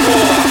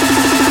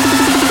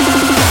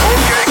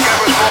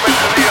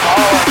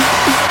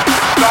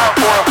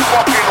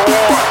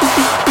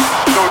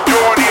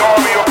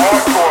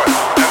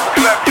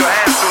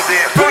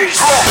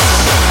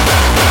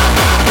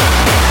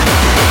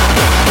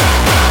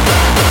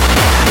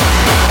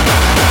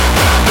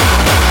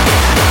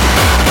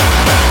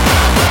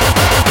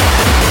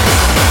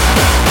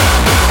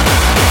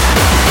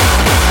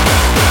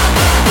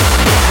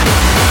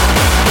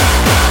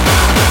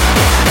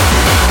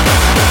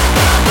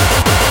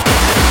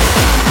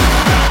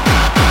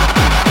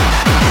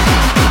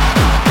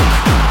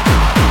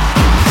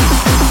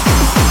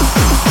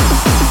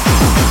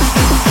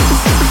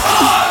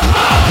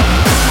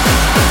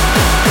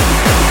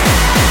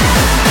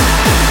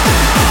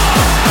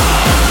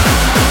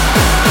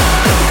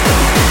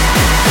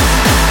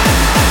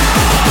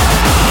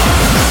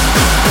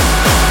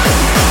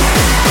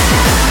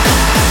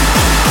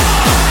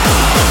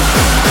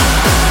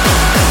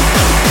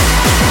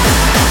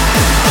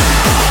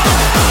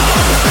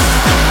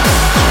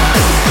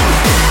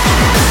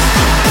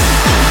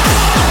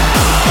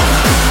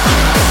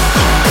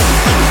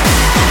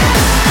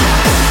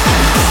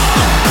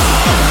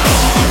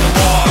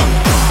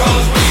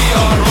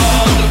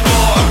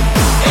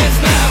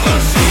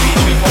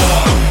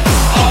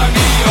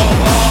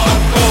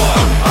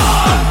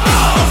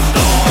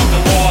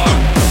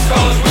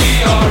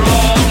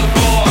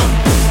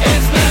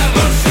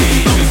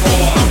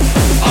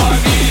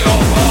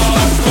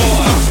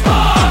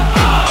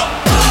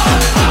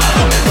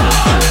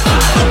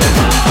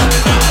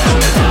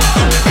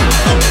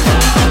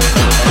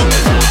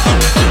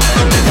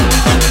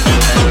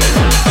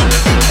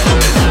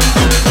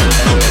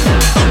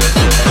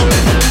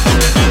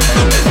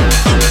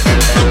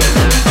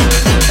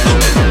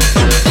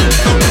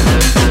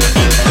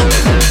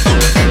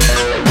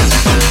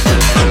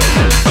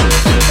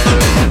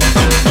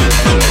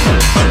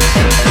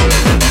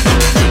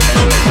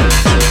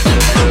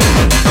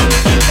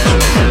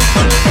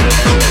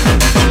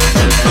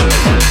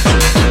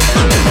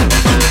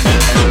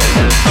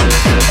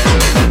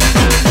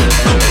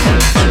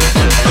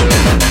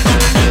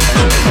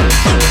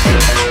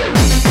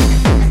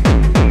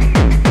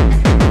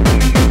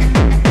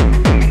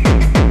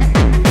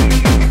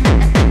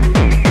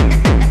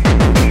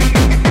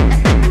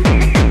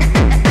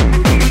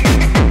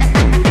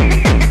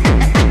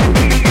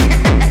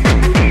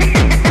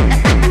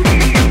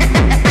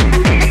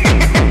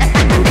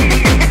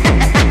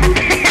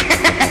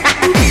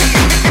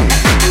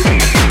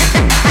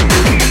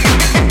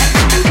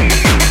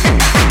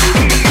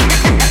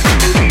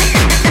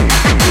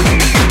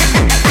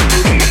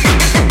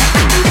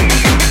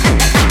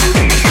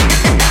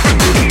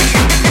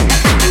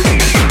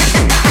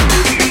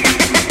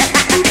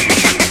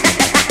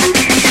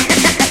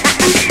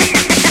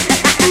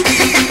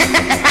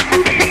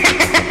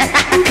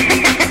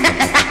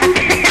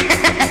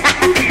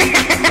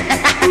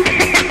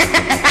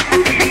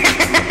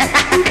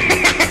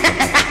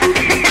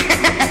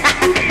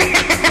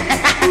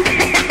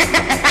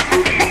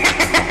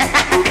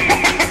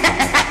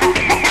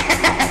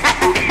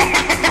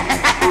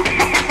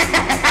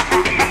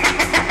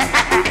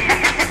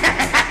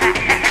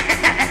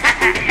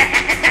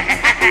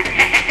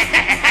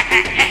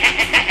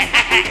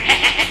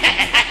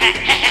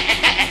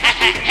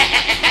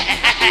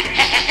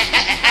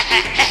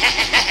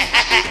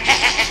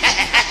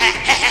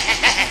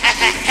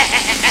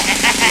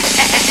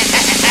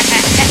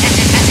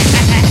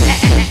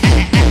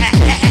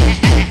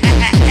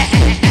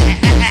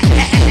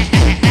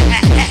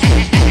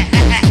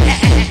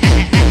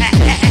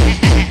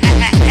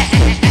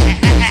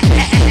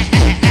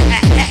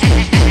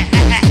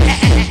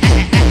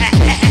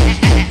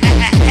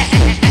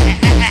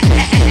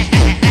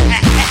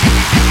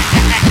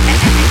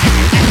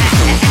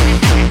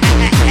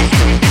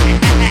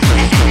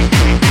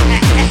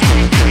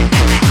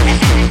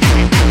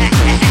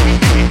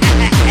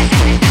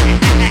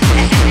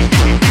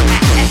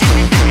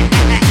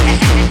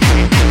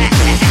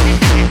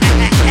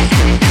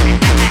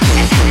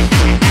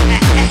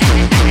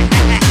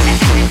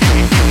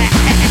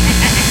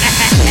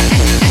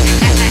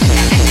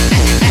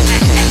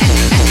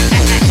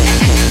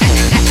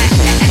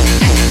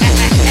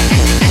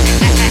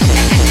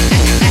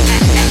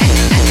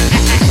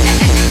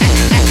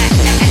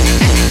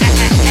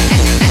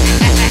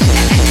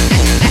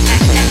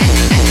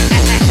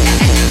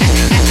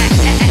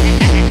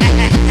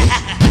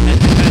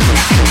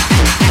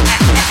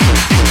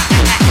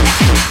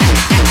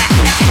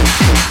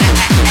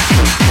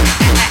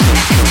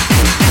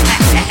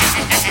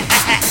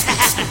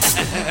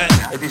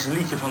Het is een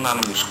liedje van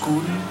Anonymous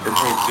Cool. Het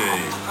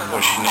heet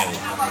origineel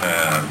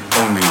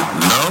Only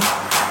Love.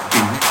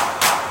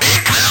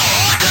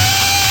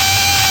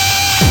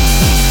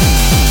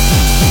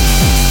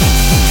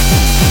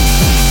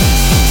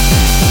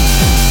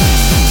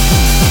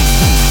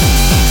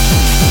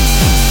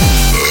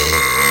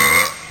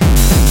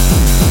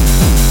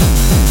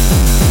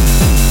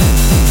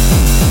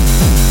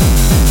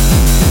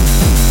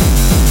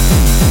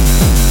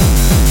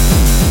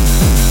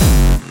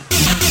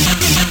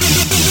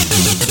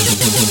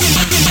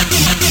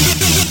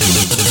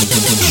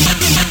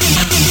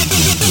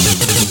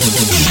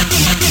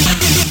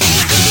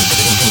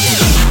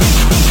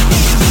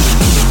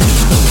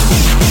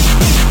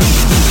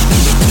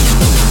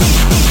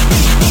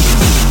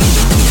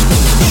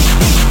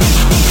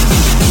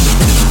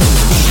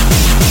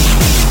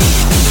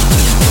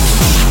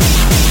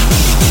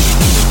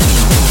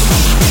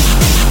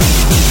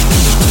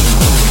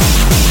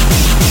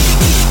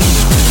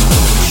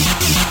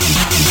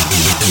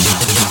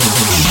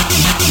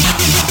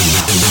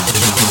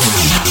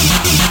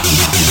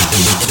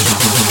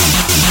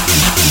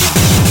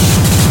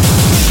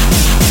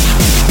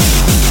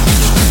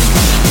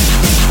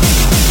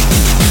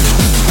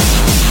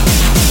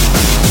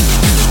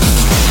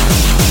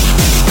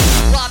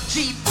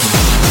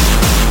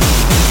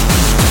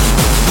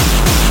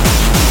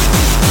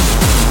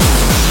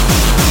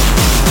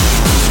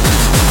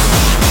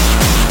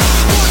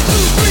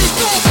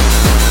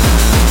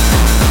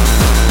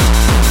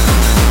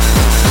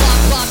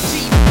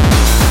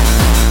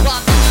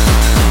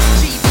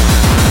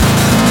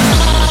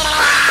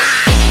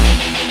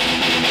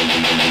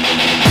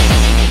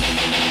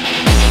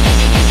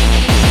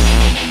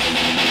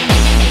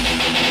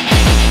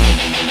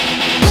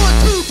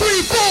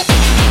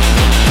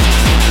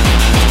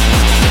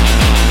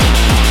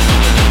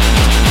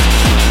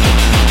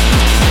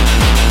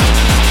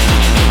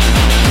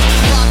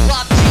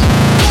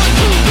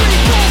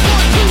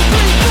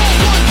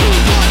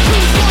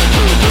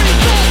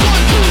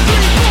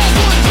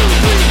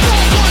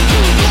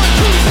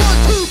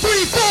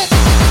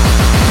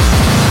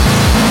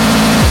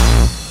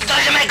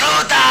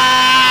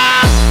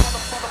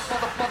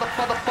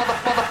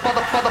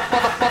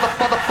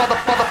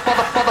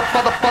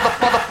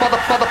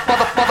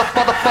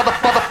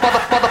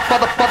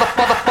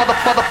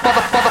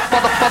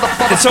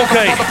 It's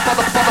okay.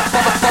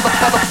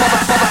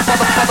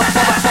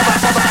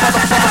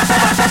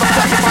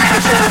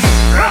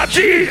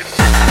 Raji!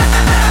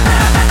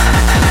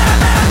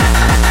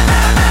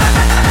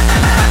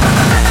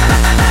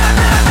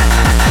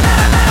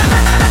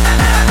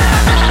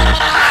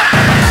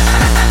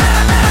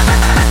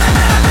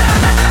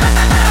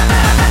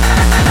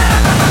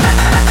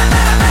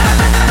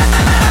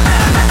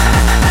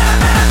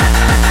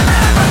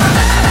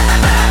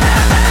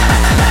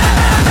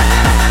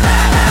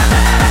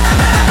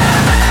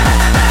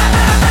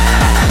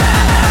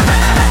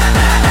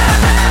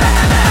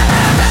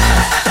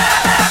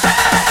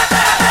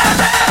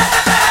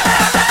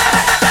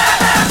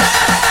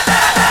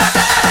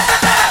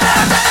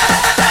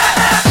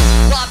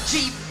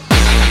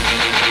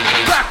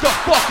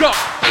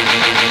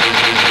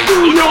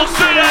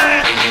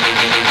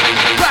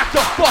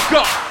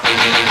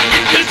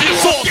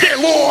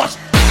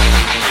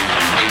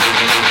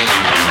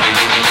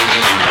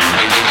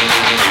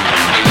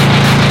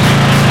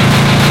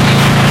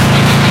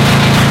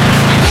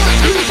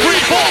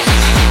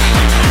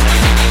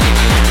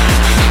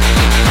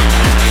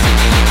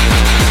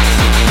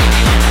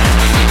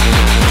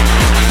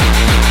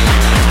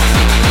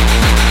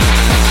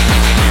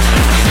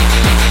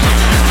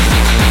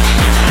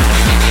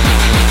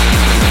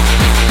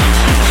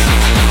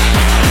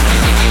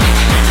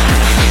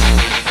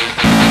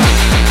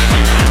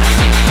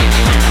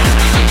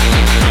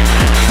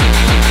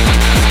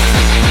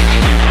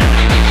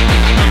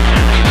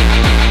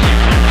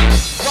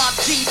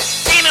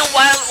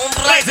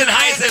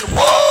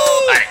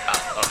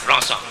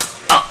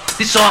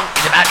 This song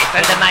is about a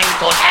friend of mine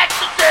called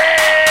Ecstasy!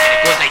 And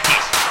it goes like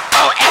this.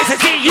 Oh,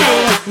 Ecstasy, you!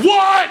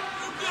 What?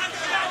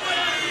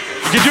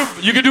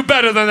 You can do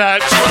better than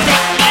that. To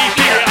make me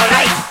feel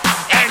alive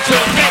and to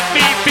make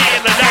me feel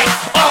alive.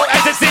 Oh,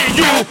 Ecstasy,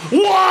 you!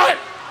 What?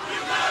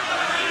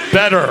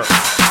 Better.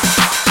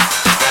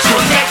 To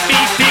make me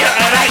feel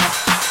alive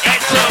and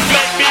to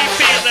make me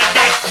feel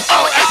alive.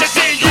 Oh,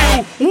 Ecstasy,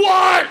 you!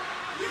 What?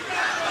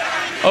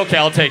 Okay,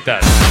 I'll take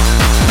that.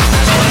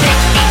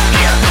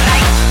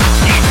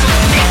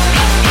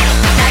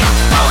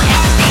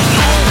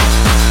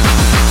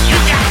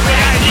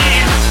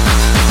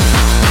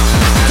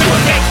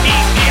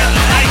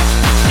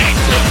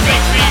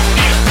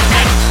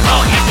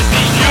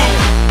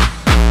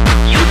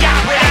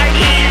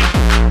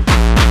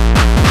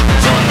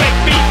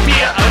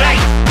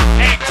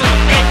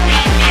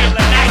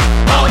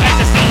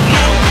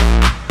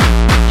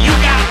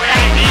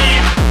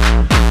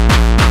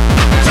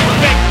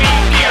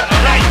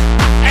 Right.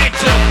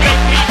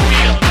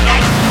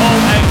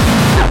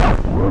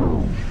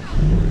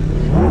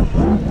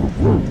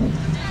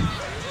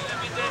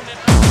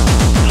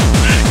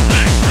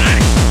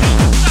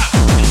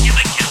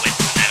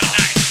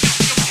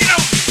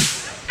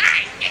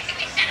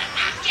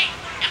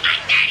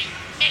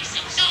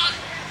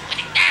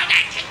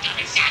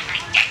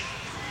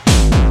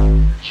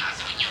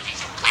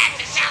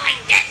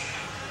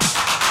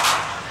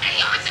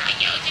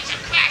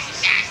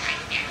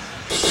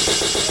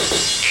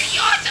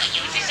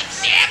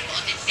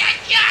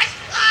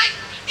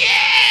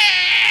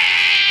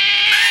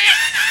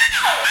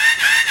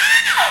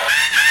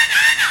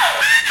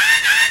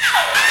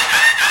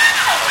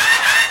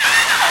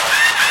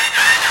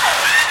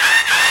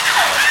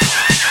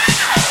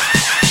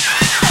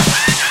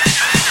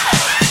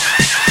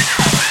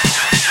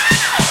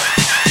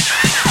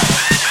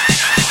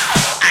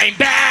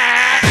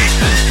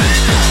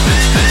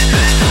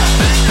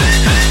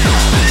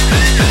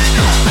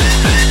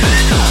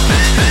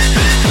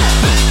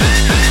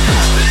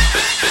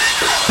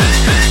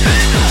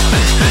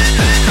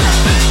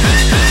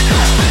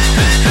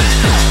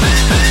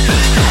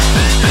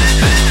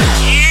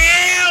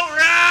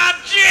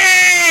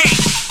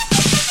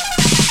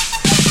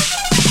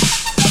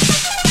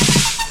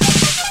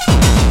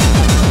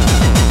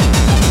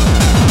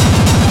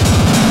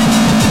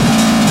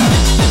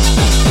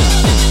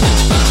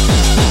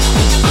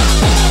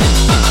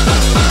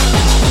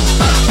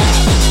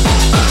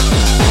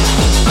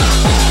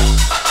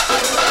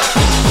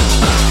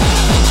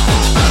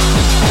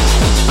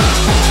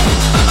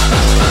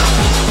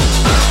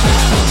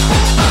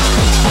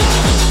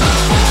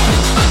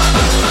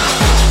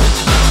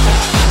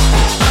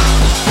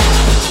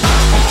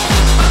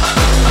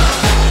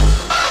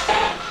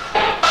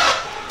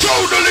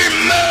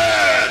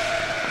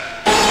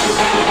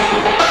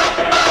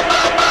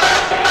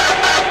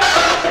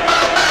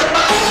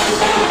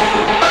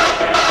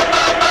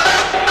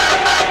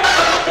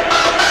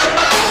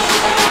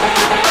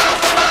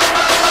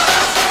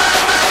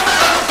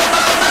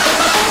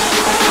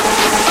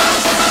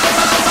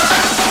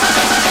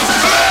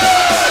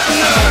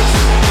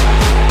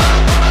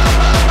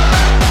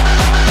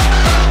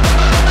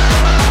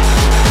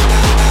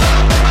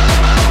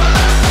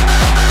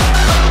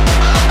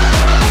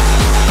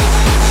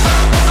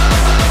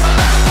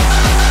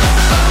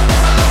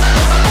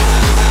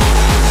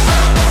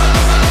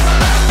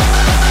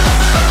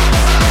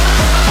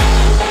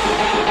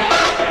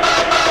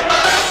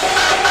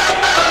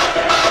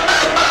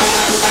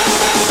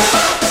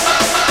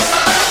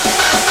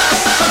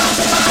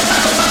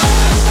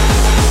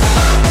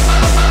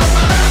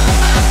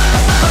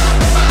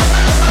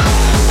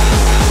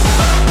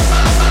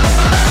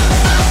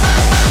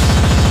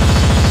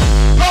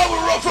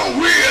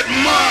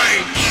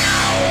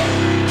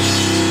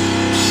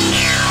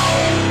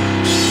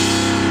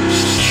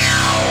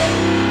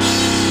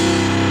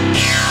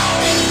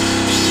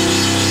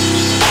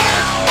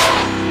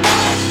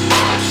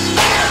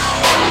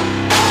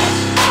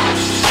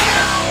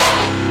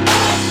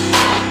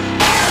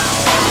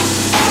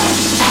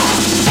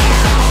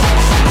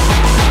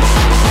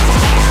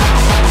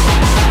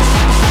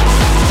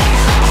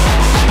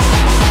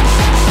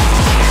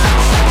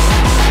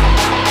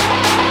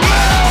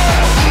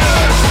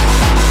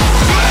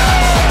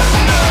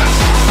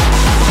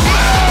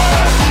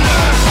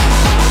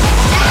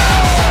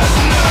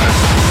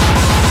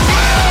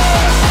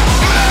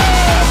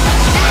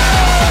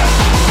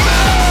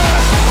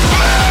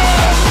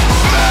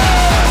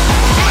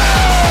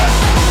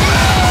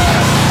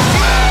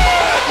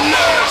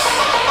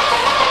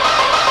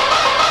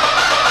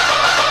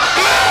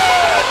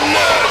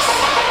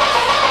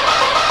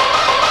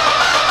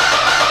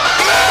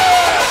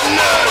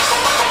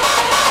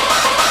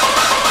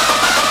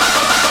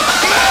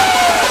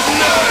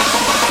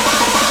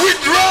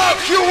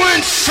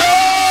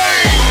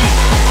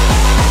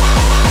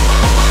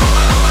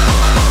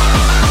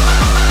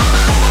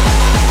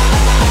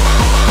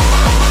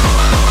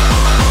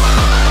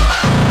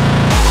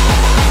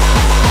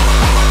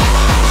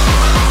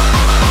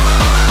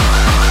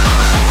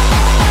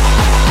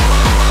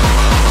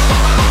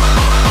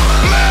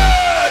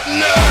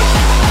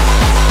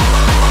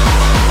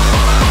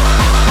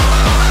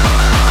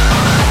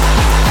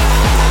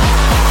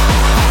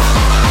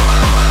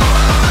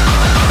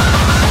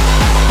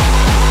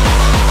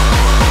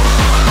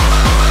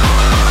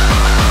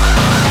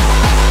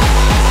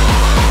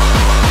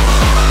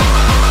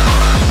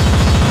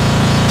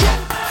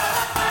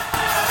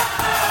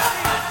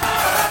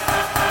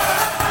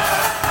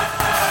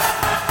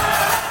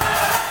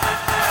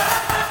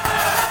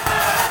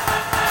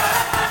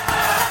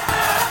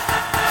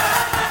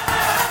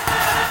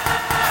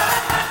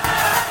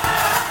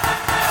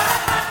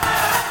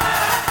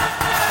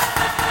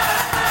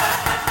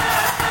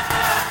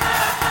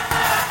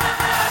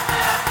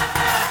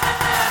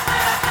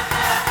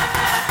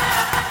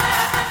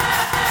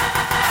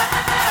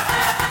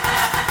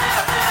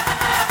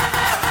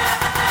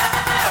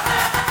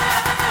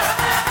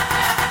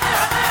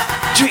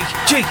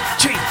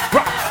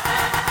 rock.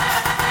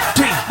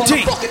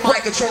 Motherfucking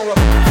mic controller.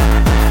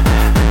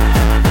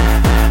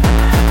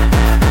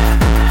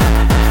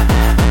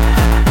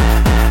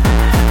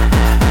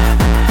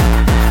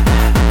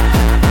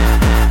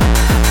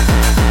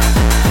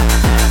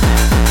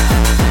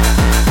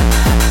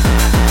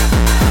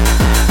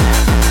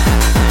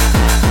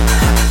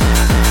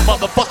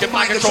 Motherfucking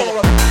mic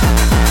controller.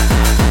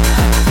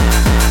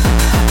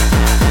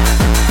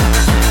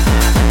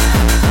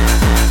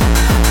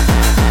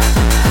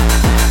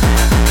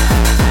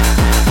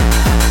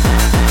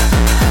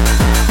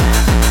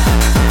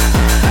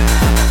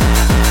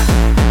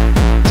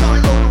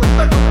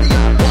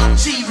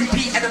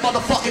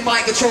 Motherfucking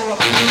mic controller.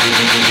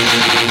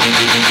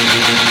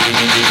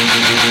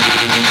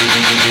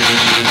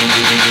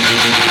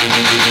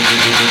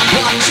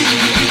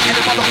 repeat, and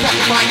the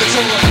motherfucking mic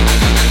controller.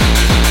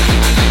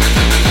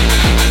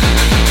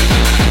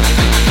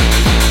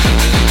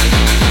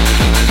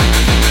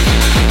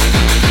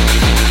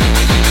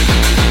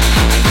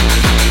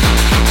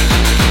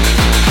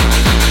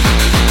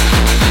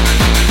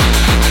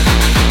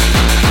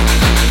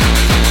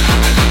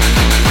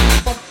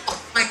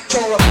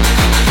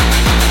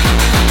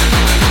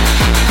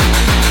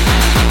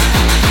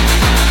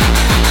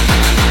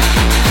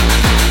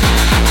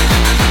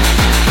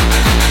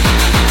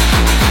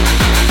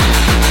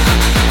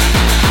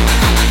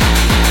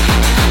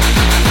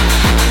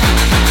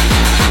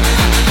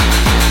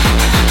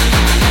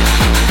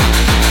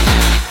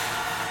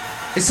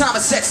 It's time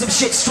to set some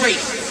shit straight.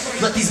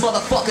 Let these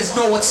motherfuckers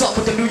know what's up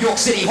with the New York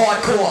City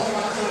hardcore.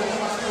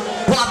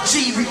 Bob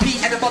G,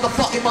 repeat, and the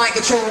motherfucking mic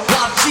controller.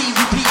 Bob G,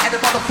 repeat, and the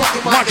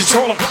motherfucking mic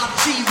controller. Bob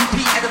G,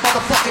 repeat, and the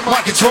motherfucking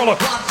mic controller.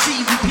 Bob G,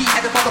 repeat,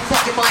 and the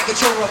motherfucking mic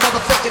controller.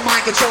 Motherfucking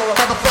mic controller.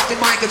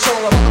 Motherfucking mic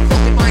controller.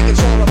 Motherfucking mic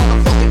controller.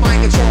 Motherfucking mic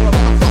controller.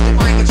 Motherfucking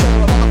mic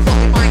controller.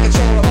 Motherfucking mic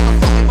controller.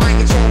 Motherfucking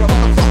mic controller.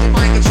 Motherfucking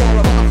mic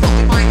controller.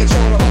 Motherfucking mic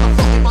controller.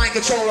 Motherfucking mic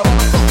controller.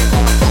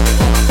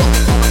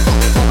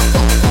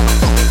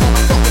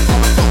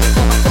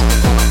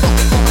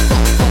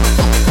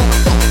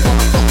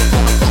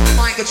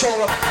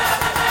 Controller.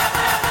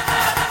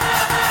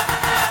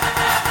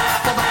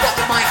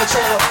 Motherfucking mind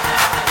controller.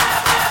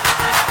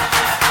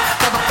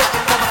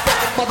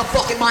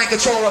 Motherfucking mind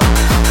controller.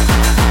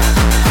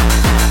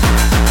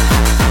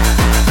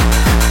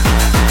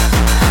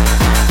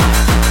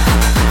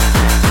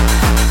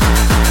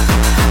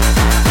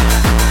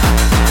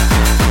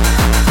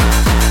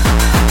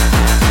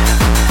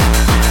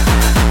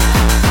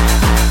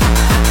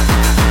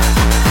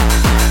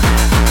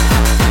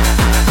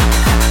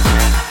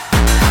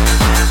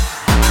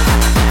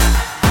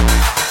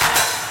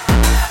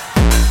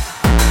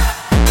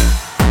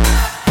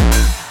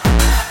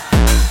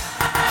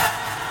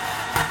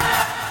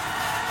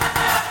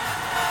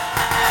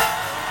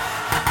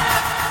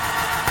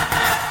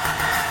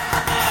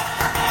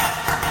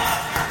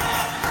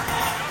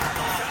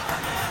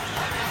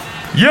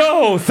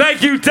 Yo,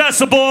 thank you,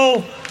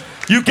 Decibel.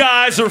 You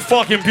guys are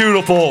fucking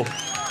beautiful.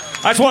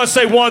 I just want to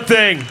say one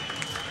thing.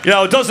 You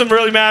know, it doesn't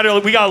really matter.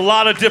 We got a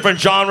lot of different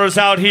genres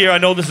out here. I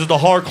know this is the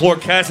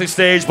hardcore casting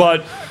stage,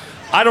 but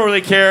I don't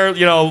really care,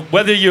 you know,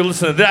 whether you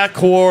listen to that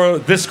core,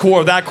 this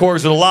core, or that core,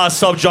 because there's a lot of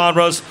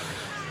subgenres.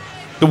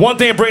 The one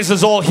thing that brings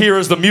us all here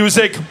is the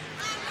music.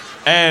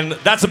 And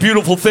that's a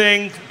beautiful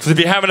thing, because if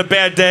you're having a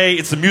bad day,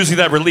 it's the music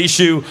that releases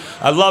you.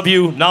 I love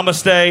you.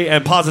 Namaste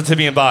and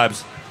positivity and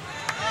vibes.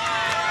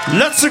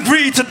 Let's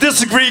agree to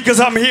disagree, because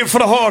I'm here for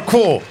the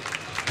hardcore.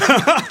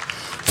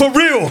 For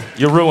real.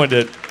 You ruined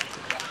it.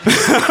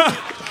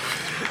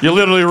 You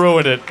literally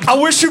ruined it. I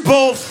wish you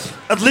both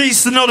at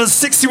least another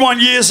 61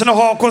 years in the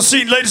hardcore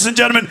scene, ladies and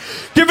gentlemen.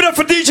 Give it up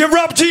for DJ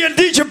Rob G en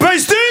DJ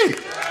Bass D.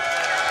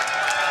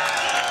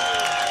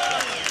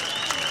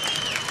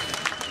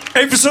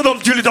 Even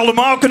zodat jullie het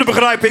allemaal kunnen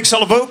begrijpen, ik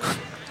zelf ook.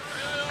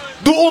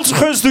 Doe ons een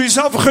gunst, doe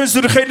jezelf een gunst,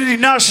 doe degene die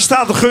naast je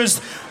staat een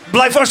gunst.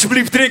 Blijf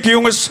alsjeblieft drinken,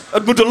 jongens.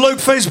 Het moet een leuk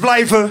feest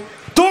blijven.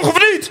 Toch of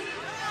niet?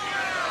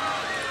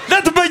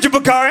 Let een beetje op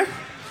elkaar.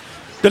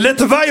 Dan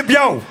letten wij op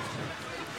jou.